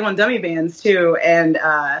old Side One Dummy bands too. And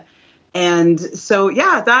so,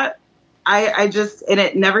 that and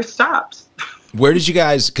it never stopped. Where did you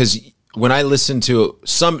guys, cause when I listen to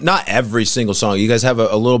not every single song, you guys have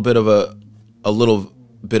a little bit of a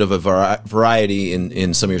variety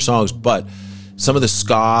in some of your songs, but some of the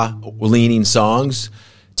ska leaning songs,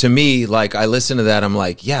 to me, like, I listen to that, I'm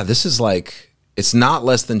like, yeah, this is like, it's not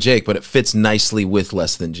Less Than Jake, but it fits nicely with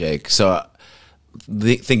Less Than Jake. So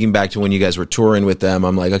thinking back to when you guys were touring with them,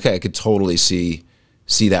 I'm like, okay, I could totally see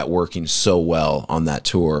that working so well on that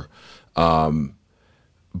tour.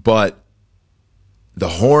 But the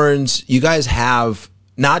horns, you guys have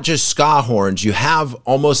not just ska horns, you have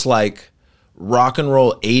almost like rock and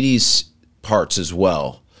roll 80s parts as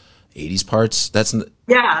well. 80s parts?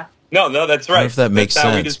 Yeah. No, that's right. If that makes sense.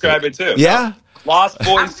 That's how we describe it too. Yeah. Lost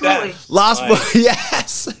Boys sax. Lost Boys,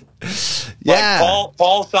 yes. Yeah. Like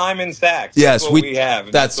Paul Simon sax. Yes, that's what we have.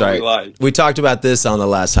 That's right. We talked about this on the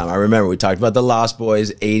last time. I remember we talked about the Lost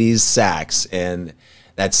Boys 80s sax, and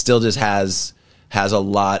that still just has a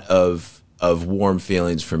lot of of warm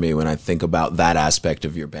feelings for me when I think about that aspect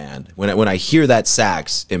of your band. When I hear that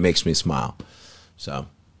sax, it makes me smile. So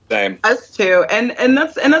same. Us too, and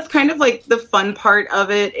that's kind of like the fun part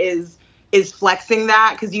of it is flexing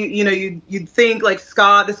that, because you'd think like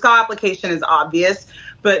the ska application is obvious,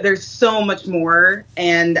 but there's so much more,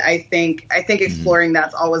 and I think exploring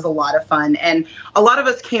that's always a lot of fun. And a lot of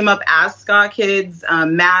us came up as ska kids.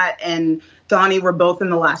 Matt and Donnie were both in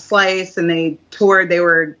the Last Slice, and they toured. They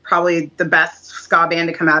were probably the best ska band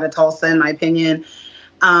to come out of Tulsa, in my opinion.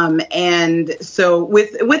 And so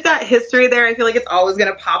with that history there, I feel like it's always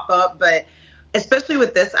going to pop up. But especially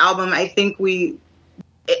with this album, I think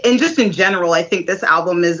and just in general, I think this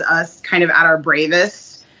album is us kind of at our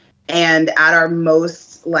bravest and at our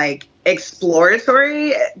most like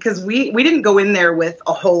exploratory, because we didn't go in there with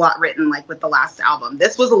a whole lot written like with the last album.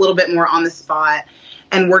 This was a little bit more on the spot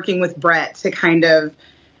and working with Brett to kind of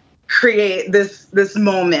create this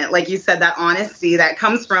moment, like you said, that honesty that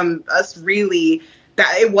comes from us, really,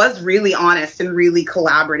 that it was really honest and really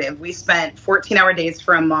collaborative. We spent 14-hour days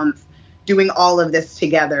for a month doing all of this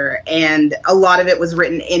together, and a lot of it was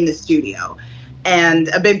written in the studio. And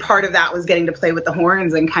a big part of that was getting to play with the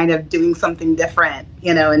horns and kind of doing something different,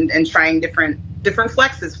 and trying different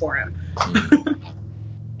flexes for him.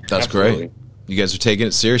 That's Absolutely. Great. You guys are taking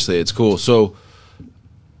it seriously. It's cool. So,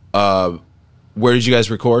 where did you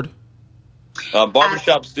guys record?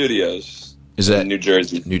 Barbershop Studios. Is that New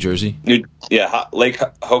Jersey? New Jersey? Lake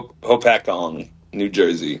Hopatcong, New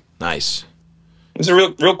Jersey. Nice. It's a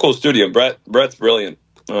real cool studio. Brett's brilliant.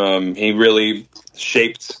 He really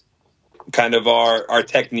shaped kind of our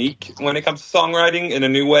technique when it comes to songwriting in a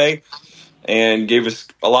new way, and gave us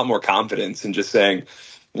a lot more confidence in just saying,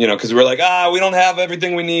 because we're like, we don't have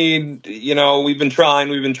everything we need. We've been trying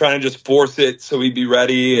to just force it so we'd be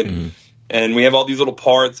ready, and we have all these little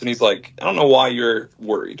parts. And he's like, I don't know why you're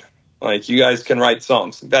worried. Like, you guys can write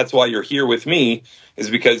songs. That's why you're here with me, is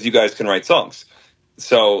because you guys can write songs.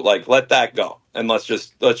 So like, let that go, and let's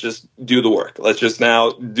just do the work. Let's just now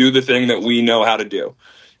do the thing that we know how to do.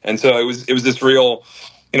 And so it was this real,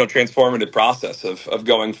 transformative process of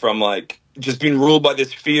going from like just being ruled by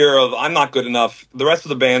this fear of I'm not good enough. The rest of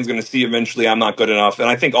the band's going to see eventually I'm not good enough. And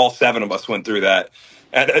I think all 7 of us went through that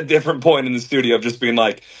at a different point in the studio of just being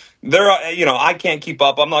like, I can't keep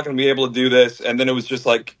up. I'm not going to be able to do this. And then it was just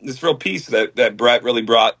like this real piece that Brett really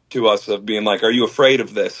brought to us of being like, are you afraid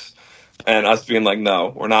of this? And us being like,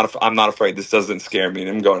 no, we're not. I'm not afraid. This doesn't scare me. And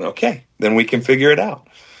I'm going, okay, then we can figure it out.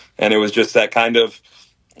 And it was just that kind of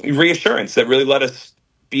reassurance that really let us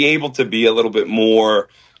be able to be a little bit more,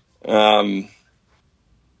 I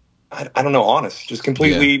don't know, honest, just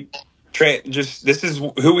completely, this is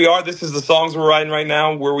who we are. This is the songs we're writing right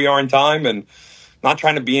now, where we are in time, and not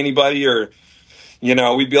trying to be anybody or,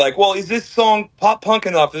 we'd be like, well, is this song pop punk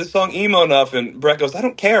enough? Is this song emo enough? And Brett goes, I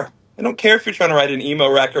don't care. I don't care if you're trying to write an emo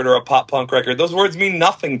record or a pop punk record. Those words mean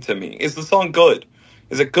nothing to me. Is the song good?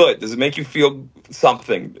 Is it good? Does it make you feel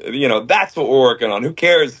something? That's what we're working on. Who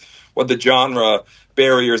cares what the genre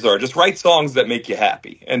barriers are? Just write songs that make you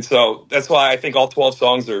happy. And so that's why I think all 12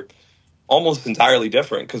 songs are almost entirely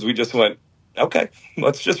different, because we just went, okay,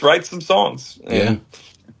 let's just write some songs. And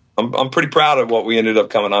I'm pretty proud of what we ended up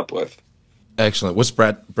coming up with. Excellent. What's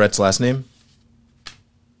Brett's last name?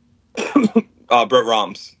 Brett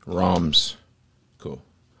Roms. Roms. Cool.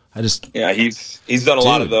 He's done a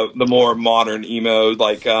lot of the more modern emo,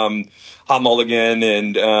 like Hot Mulligan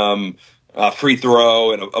and Free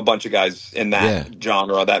Throw, and a bunch of guys in that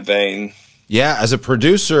genre, that vein. Yeah, as a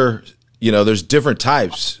producer, there's different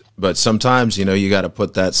types, but sometimes, you got to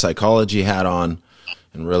put that psychology hat on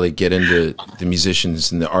and really get into the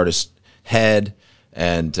musicians and the artist's head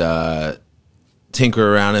and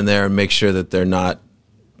tinker around in there and make sure that they're not,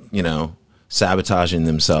 sabotaging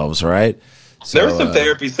themselves, right? So, there were some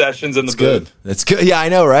therapy sessions in the booth. That's good. Yeah, I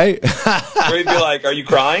know, right? Where he'd be like, "Are you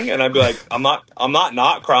crying?" And I'd be like, "I'm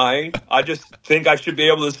not crying. I just think I should be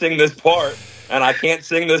able to sing this part, and I can't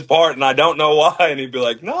sing this part, and I don't know why." And he'd be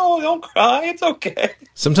like, "No, don't cry. It's okay."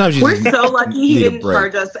 Sometimes we're so lucky he didn't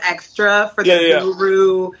charge us extra for the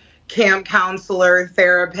guru, camp counselor,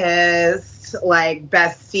 therapist, like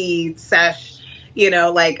bestie sesh.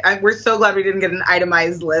 We're so glad we didn't get an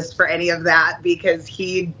itemized list for any of that, because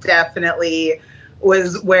he definitely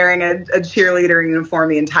was wearing a cheerleader uniform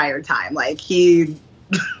the entire time. Like, he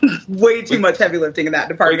way too much heavy lifting in that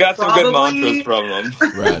department. We got some good mantras from him.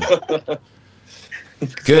 Right.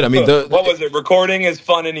 Good. I mean, what was it? Recording is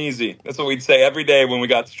fun and easy. That's what we'd say every day when we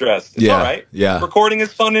got stressed. It's all right. Yeah. Recording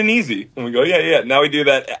is fun and easy. And we go, yeah. Now we do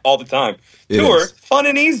that all the time. Tour, fun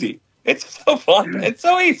and easy. It's so fun. It's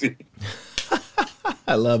so easy.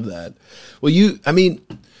 I love that. Well,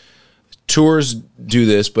 tours do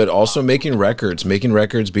this, but also making records,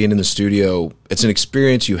 being in the studio. It's an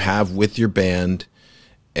experience you have with your band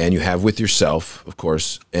and you have with yourself, of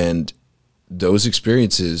course. And those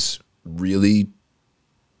experiences really,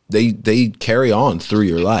 they carry on through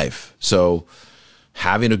your life. So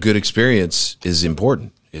having a good experience is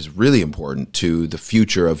important, is really important to the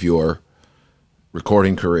future of your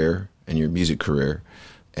recording career and your music career.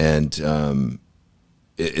 And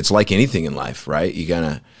it's like anything in life, right? You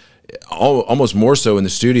gotta, almost more so in the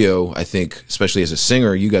studio, I think, especially as a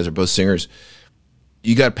singer, you guys are both singers,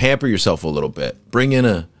 you got to pamper yourself a little bit. Bring in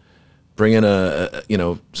a you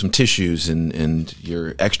know, some tissues and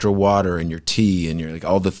your extra water and your tea and your, like,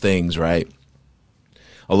 all the things, right?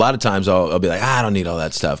 A lot of times I'll be like, I don't need all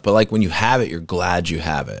that stuff. But like when you have it, you're glad you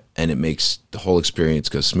have it, and it makes the whole experience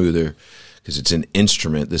go smoother because it's an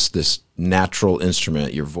instrument, this natural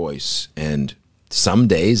instrument, your voice. And some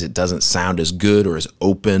days it doesn't sound as good or as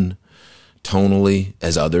open tonally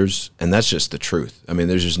as others, and that's just the truth. I mean,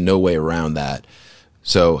 there's just no way around that.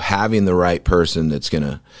 So having the right person that's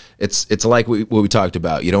gonna, it's like what we talked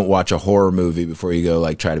about. You don't watch a horror movie before you go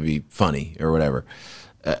like try to be funny or whatever.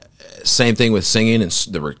 Same thing with singing and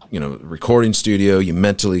the recording studio. You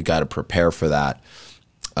mentally got to prepare for that,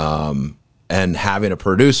 and having a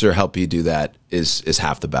producer help you do that is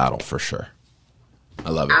half the battle for sure. I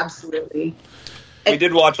love it. Absolutely. We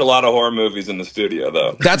did watch a lot of horror movies in the studio,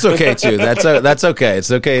 though. That's okay too. That's okay.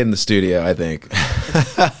 It's okay in the studio, I think.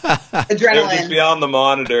 Adrenaline. It would just be on the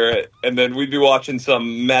monitor, and then we'd be watching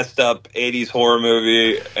some messed up '80s horror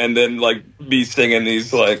movie, and then like be singing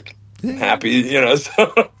these like happy, you know.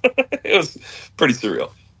 So it was pretty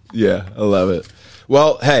surreal. Yeah, I love it.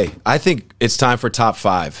 Well, hey, I think it's time for top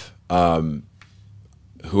 5.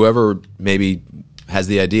 Whoever maybe has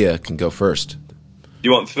the idea can go first. Do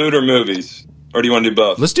you want food or movies? Or do you want to do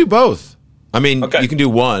both? Let's do both. I mean, okay. You can do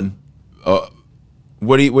one.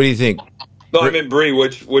 What do you think? No, I mean, Bree,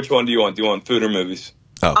 which one do you want? Do you want food or movies?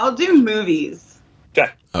 Oh. I'll do movies.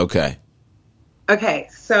 Okay. Okay,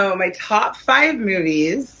 so my top 5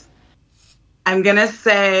 movies, I'm going to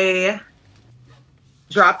say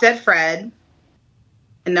Drop Dead Fred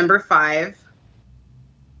and number 5.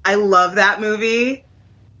 I love that movie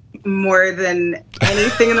more than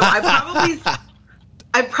anything in the world.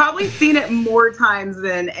 I've probably seen it more times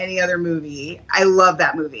than any other movie. I love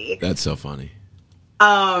that movie. That's so funny.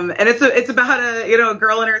 And it's about a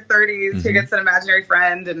girl in her 30s who gets an imaginary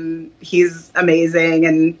friend, and he's amazing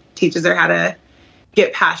and teaches her how to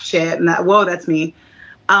get past shit. And that's me.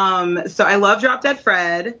 So I love Drop Dead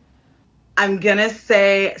Fred. I'm gonna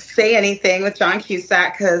say Anything with John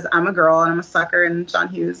Cusack because I'm a girl and I'm a sucker in John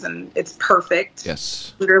Hughes, and it's perfect.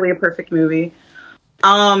 Yes, literally a perfect movie.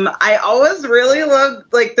 I always really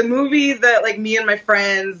loved like the movie that like me and my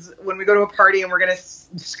friends, when we go to a party and we're going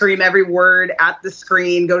to scream every word at the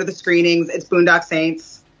screen, go to the screenings, it's Boondock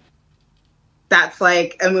Saints. That's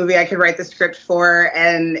like a movie I could write the script for,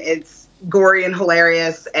 and it's gory and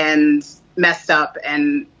hilarious and messed up,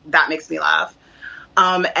 and that makes me laugh.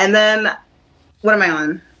 And then what am I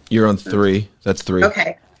on? You're on 3. That's 3.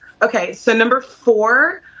 Okay. So number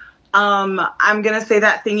 4, I'm going to say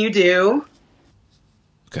That Thing You Do.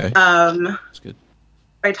 Okay. That's good.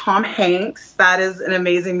 By Tom Hanks. That is an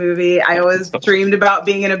amazing movie. I always dreamed about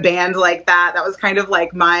being in a band like that. That was kind of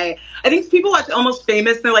like I think people watch Almost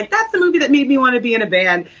Famous and they're like, that's the movie that made me want to be in a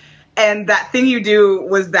band. And That Thing You Do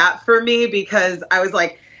was that for me, because I was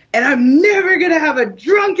like, and I'm never going to have a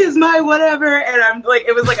drunk as my whatever. And I'm like,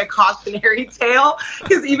 it was like a cautionary tale.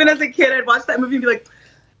 Because even as a kid, I'd watch that movie and be like,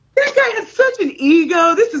 that guy has such an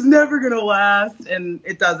ego. This is never going to last. And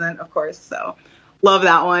it doesn't, of course. So love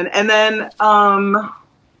that one. And then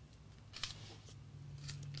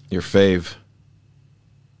your fave.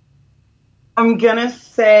 I'm gonna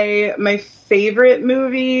say my favorite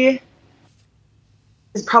movie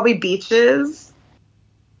is probably Beaches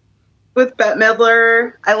with Bette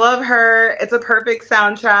Midler. I love her. It's a perfect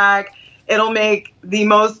soundtrack. It'll make the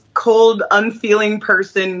most cold, unfeeling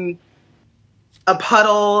person a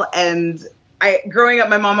puddle. And growing up,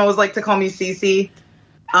 my mom always liked to call me Cece.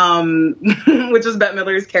 Which was Bette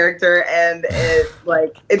Midler's character, and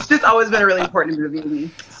it's just always been a really important movie to me.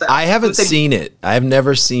 So. I haven't seen it. I have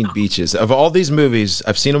never seen Beaches. Of all these movies,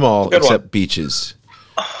 I've seen them all except Beaches.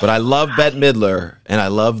 But I love Bette Midler, and I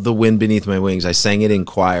love The Wind Beneath My Wings. I sang it in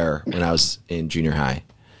choir when I was in junior high.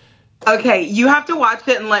 Okay, you have to watch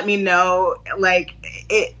it and let me know. Like,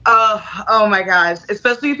 oh my gosh.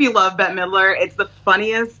 Especially if you love Bette Midler. It's the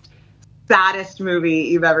funniest, saddest movie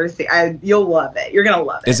you've ever seen. You'll love it. You're gonna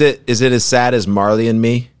love it. Is it as sad as Marley and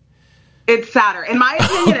Me? It's sadder. In my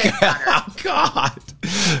opinion, it's sadder. Oh God,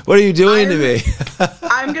 what are you doing to me?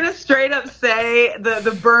 I'm going to straight up say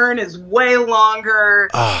the burn is way longer.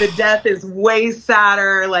 The death is way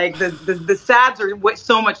sadder. Like, the sads are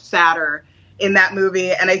so much sadder in that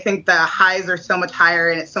movie. And I think the highs are so much higher,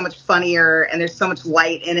 and it's so much funnier, and there's so much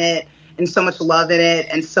light in it, and so much love in it,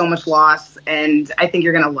 and so much loss. And I think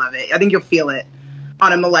you're going to love it. I think you'll feel it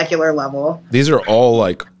on a molecular level. These are all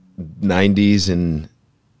like 90s and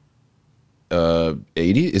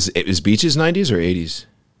 80s. Is Beaches 90s or 80s?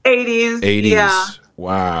 80s. 80s. Yeah.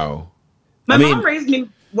 Wow. My mom raised me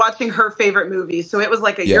watching her favorite movies. So it was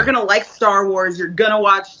like, you're going to like Star Wars. You're going to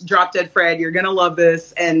watch Drop Dead Fred. You're going to love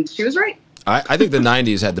this. And she was right. I think the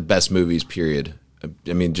 90s had the best movies, period.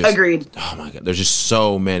 I mean, just. Agreed. Oh, my God. There's just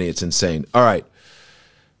so many. It's insane. All right.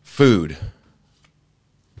 Food.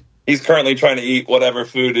 He's currently trying to eat whatever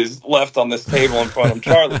food is left on this table in front of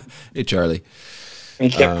Charlie. Hey, Charlie. He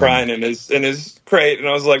kept crying in his crate, and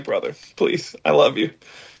I was like, brother, please, I love you.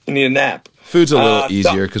 You need a nap. Food's a little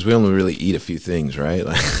easier because we only really eat a few things, right?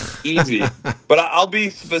 Easy. But I'll be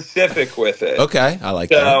specific with it. Okay, I like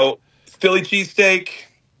that. So, Philly cheesesteak,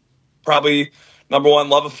 probably number one.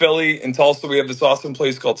 Love of Philly. In Tulsa, we have this awesome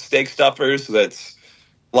place called Steak Stuffers that's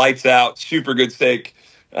lights out, super good steak.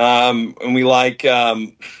 And we like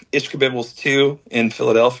Ishkabibbles too in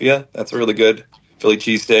Philadelphia. That's a really good Philly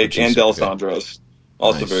cheesesteak. And D'Alessandro's.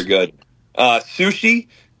 Also very good. Sushi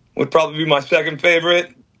would probably be my second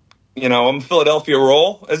favorite. You know, I'm a Philadelphia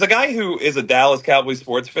roll. As a guy who is a Dallas Cowboys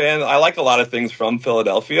sports fan, I like a lot of things from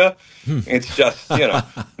Philadelphia. It's just, you know,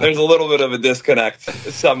 there's a little bit of a disconnect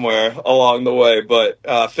somewhere along the way. But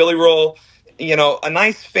Philly roll, you know, a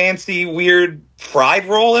nice, fancy, weird fried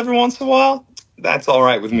roll every once in a while, that's all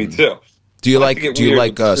right with me, too. Do you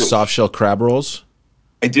like soft shell crab rolls?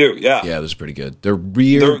 I do, yeah. Yeah, those are pretty good. They're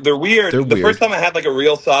weird. They're weird. The first time I had like a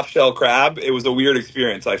real soft shell crab, it was a weird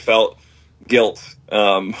experience. I felt guilt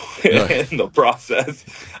in the process.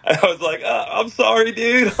 I was like, I'm sorry,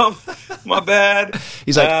 dude. My bad.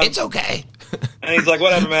 He's like, it's okay. And he's like,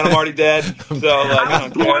 whatever, man. I'm already dead. So like, I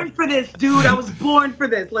was born for this, dude. I was born for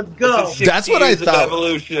this. Let's go. That's what I thought.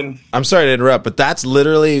 Evolution. I'm sorry to interrupt, but that's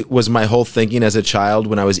literally was my whole thinking as a child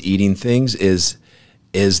when I was eating things. Is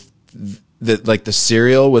that like the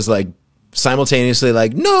cereal was like simultaneously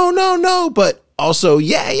like no, but also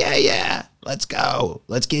yeah. Let's go.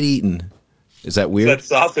 Let's get eaten. Is that weird? That's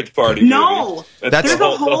Sausage Party. No, that's the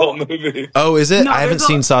whole movie. Oh, is it? No, I haven't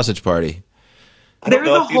seen Sausage Party.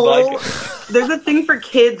 There's a thing for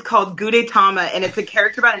kids called Gudetama, and it's a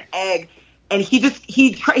character about an egg, and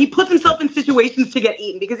he puts himself in situations to get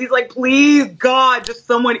eaten because he's like, please God, just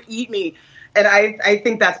someone eat me. And I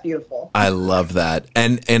think that's beautiful. I love that.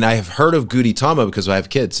 And I have heard of Gudetama because I have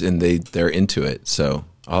kids and they're into it. So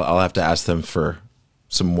I'll have to ask them for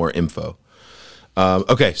some more info.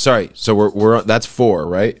 Okay, sorry. So we're that's 4,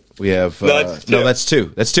 right? We have that's 2. No, that's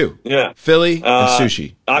 2. That's 2. Yeah. Philly and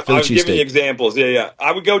sushi. I was giving you examples. Yeah.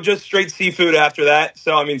 I would go just straight seafood after that.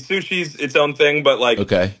 So I mean, sushi's its own thing, but like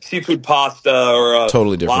seafood pasta or a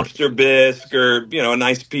totally different lobster bisque or a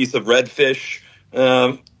nice piece of redfish.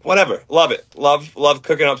 Whatever. Love it. Love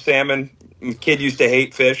cooking up salmon. Kid used to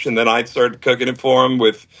hate fish, and then I started cooking it for him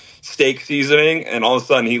with steak seasoning, and all of a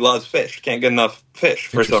sudden he loves fish. Can't get enough fish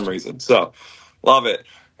for some reason. So love it.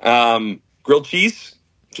 Grilled cheese,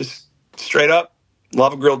 just straight up.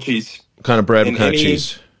 Love a grilled cheese. What kind of bread? What kind of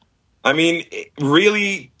cheese? I mean,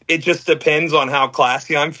 it just depends on how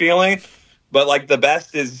classy I'm feeling. But like the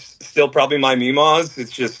best is still probably my Mima's.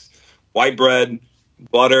 It's just white bread,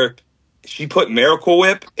 butter. She put Miracle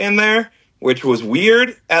Whip in there, which was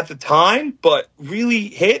weird at the time, but really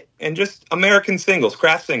hit. And just American singles,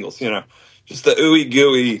 craft singles, just the ooey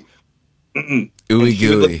gooey. Ooey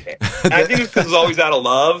gooey. I think it's because it's always out of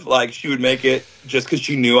love. Like she would make it just because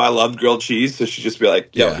she knew I loved grilled cheese, so she'd just be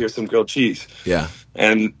like, "Yo, here's some grilled cheese." Yeah.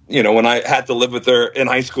 And when I had to live with her in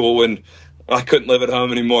high school when I couldn't live at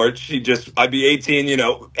home anymore, I'd be 18,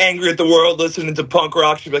 angry at the world, listening to punk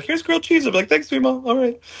rock. She'd be like, "Here's grilled cheese." I'd be like, "Thanks, sweet mom. All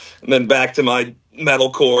right." And then back to my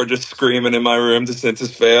metalcore, just screaming in my room to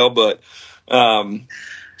Senses Fail. But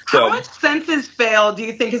how much Senses Fail do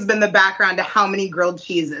you think has been the background to how many grilled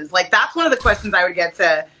cheeses? Like that's one of the questions I would get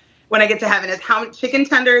to when I get to heaven is how many chicken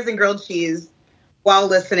tenders and grilled cheese while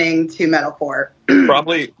listening to metalcore.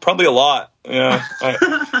 Probably a lot. Yeah,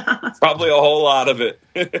 probably a whole lot of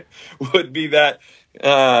it would be that.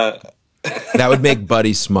 That would make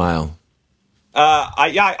Buddy smile.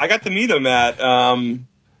 I got to meet him at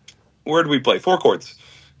where did we play? Four Courts,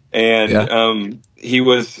 and it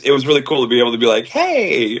was really cool to be able to be like,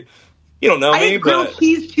 hey, you don't know me, I eat grilled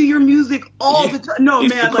cheese to your music all the time. No,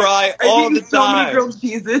 man, cry all the time. So many grilled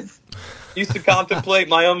cheeses. used to contemplate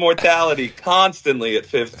my own mortality constantly at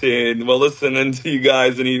 15 while listening to you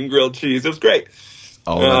guys and eating grilled cheese. It was great.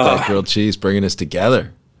 All about that grilled cheese bringing us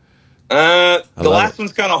together. The last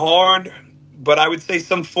one's kind of hard, but I would say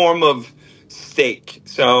some form of steak.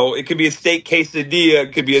 So it could be a steak quesadilla,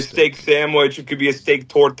 it could be a steak sandwich, it could be a steak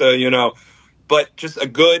torta, you know. But just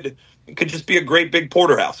it could just be a great big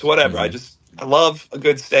porterhouse, whatever. I love a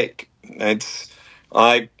good steak.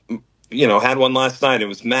 I had one last night. It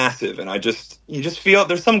was massive, and you just feel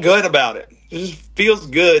there's some good about it. It just feels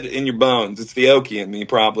good in your bones. It's the Okie in me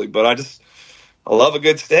probably, but I love a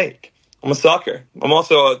good steak. I'm a sucker. I'm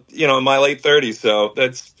also, in my late 30s, so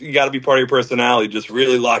you got to be part of your personality, just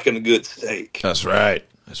really liking a good steak. That's right.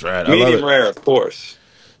 Medium rare, of course.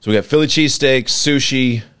 So we got Philly cheesesteak,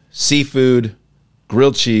 sushi, seafood,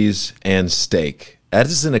 grilled cheese, and steak. That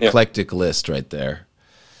is an eclectic list right there.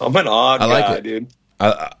 I'm an odd guy, dude.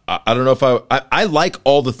 I don't know if I like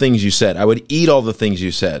all the things you said. I would eat all the things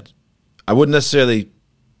you said. I wouldn't necessarily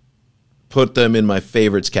put them in my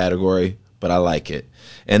favorites category, but I like it.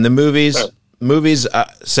 And the movies,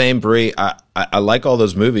 same, Brie. I like all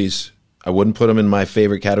those movies. I wouldn't put them in my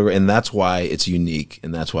favorite category, and that's why it's unique,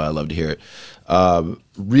 and that's why I love to hear it. All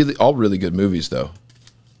really good movies, though.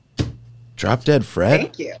 Drop Dead Fred.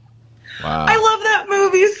 Thank you. Wow. I love that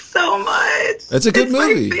movie so much. It's a good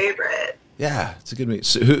movie. It's my favorite. Yeah, it's a good movie.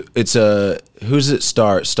 So who's it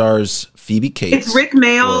stars Phoebe Cates? It's Rick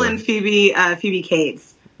Mayall and Phoebe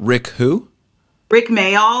Cates. Rick who? Rick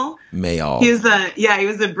Mayall. Mayall. He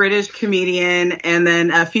was a British comedian, and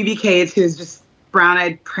then Phoebe Cates, who's just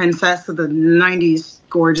brown-eyed princess of the 90s,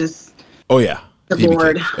 gorgeous. Oh yeah. Phoebe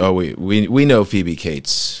Cates. Oh, we know Phoebe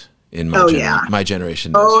Cates in my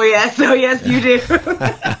generation. Knows. Oh yes, you do.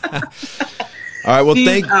 All right, well,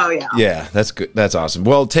 yeah, that's good. That's awesome.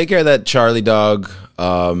 Well, take care of that Charlie dog.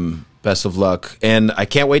 Best of luck. And I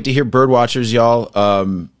can't wait to hear Birdwatchers, y'all.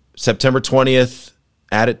 September 20th,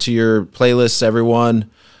 add it to your playlists, everyone.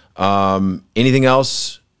 Anything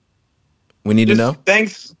else we need to know?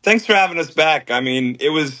 Thanks for having us back. I mean, it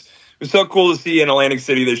was so cool to see you in Atlantic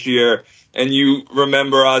City this year. And you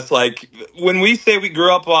remember us, like, when we say we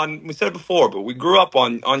grew up on, we said it before, but we grew up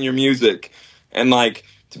on your music. And, like,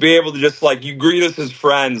 to be able to just, like, you greet us as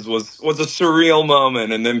friends was a surreal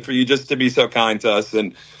moment. And then for you just to be so kind to us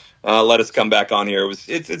and let us come back on here,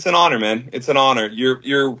 it's an honor, man. It's an honor.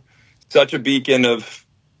 You're such a beacon of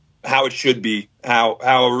how it should be, how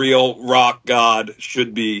a real rock god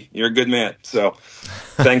should be. You're a good man. So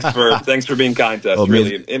thanks for being kind to us.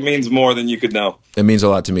 Really, it means more than you could know. It means a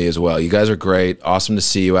lot to me as well. You guys are great. Awesome to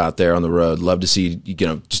see you out there on the road. Love to see you,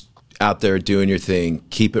 just out there doing your thing.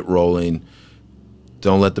 Keep it rolling.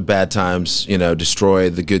 Don't let the bad times, destroy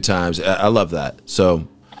the good times. I love that. So,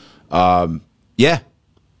 yeah,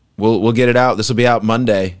 we'll get it out. This will be out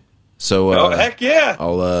Monday. So, heck yeah!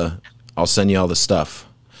 I'll send you all the stuff.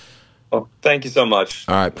 Oh, thank you so much.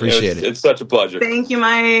 All right, appreciate it. It's such a pleasure. Thank you,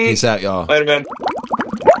 Mike. Peace out, y'all. Later, man.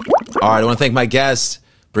 All right, I want to thank my guests,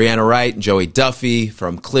 Briana Wright and Joey Duffy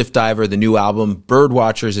from Cliffdiver. The new album,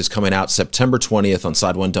 Birdwatchers, is coming out September 20th on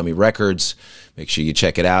Side One Dummy Records. Make sure you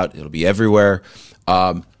check it out. It'll be everywhere.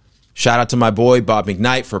 Shout out to my boy, Bob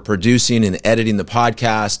McKnight, for producing and editing the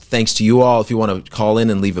podcast. Thanks to you all. If you want to call in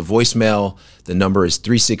and leave a voicemail, the number is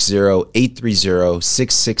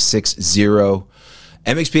 360-830-6660.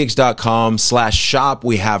 MXPX.com/shop.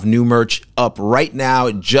 We have new merch up right now.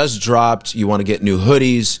 It just dropped. You want to get new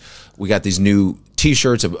hoodies. We got these new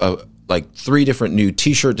t-shirts of like 3 different new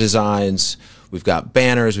t-shirt designs. We've got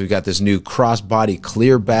banners. We've got this new crossbody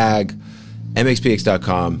clear bag.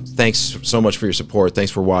 MXPX.com. Thanks so much for your support.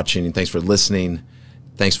 Thanks for watching and thanks for listening.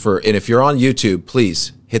 And if you're on YouTube,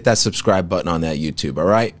 please hit that subscribe button on that YouTube. All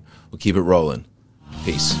right? We'll keep it rolling.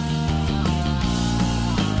 Peace.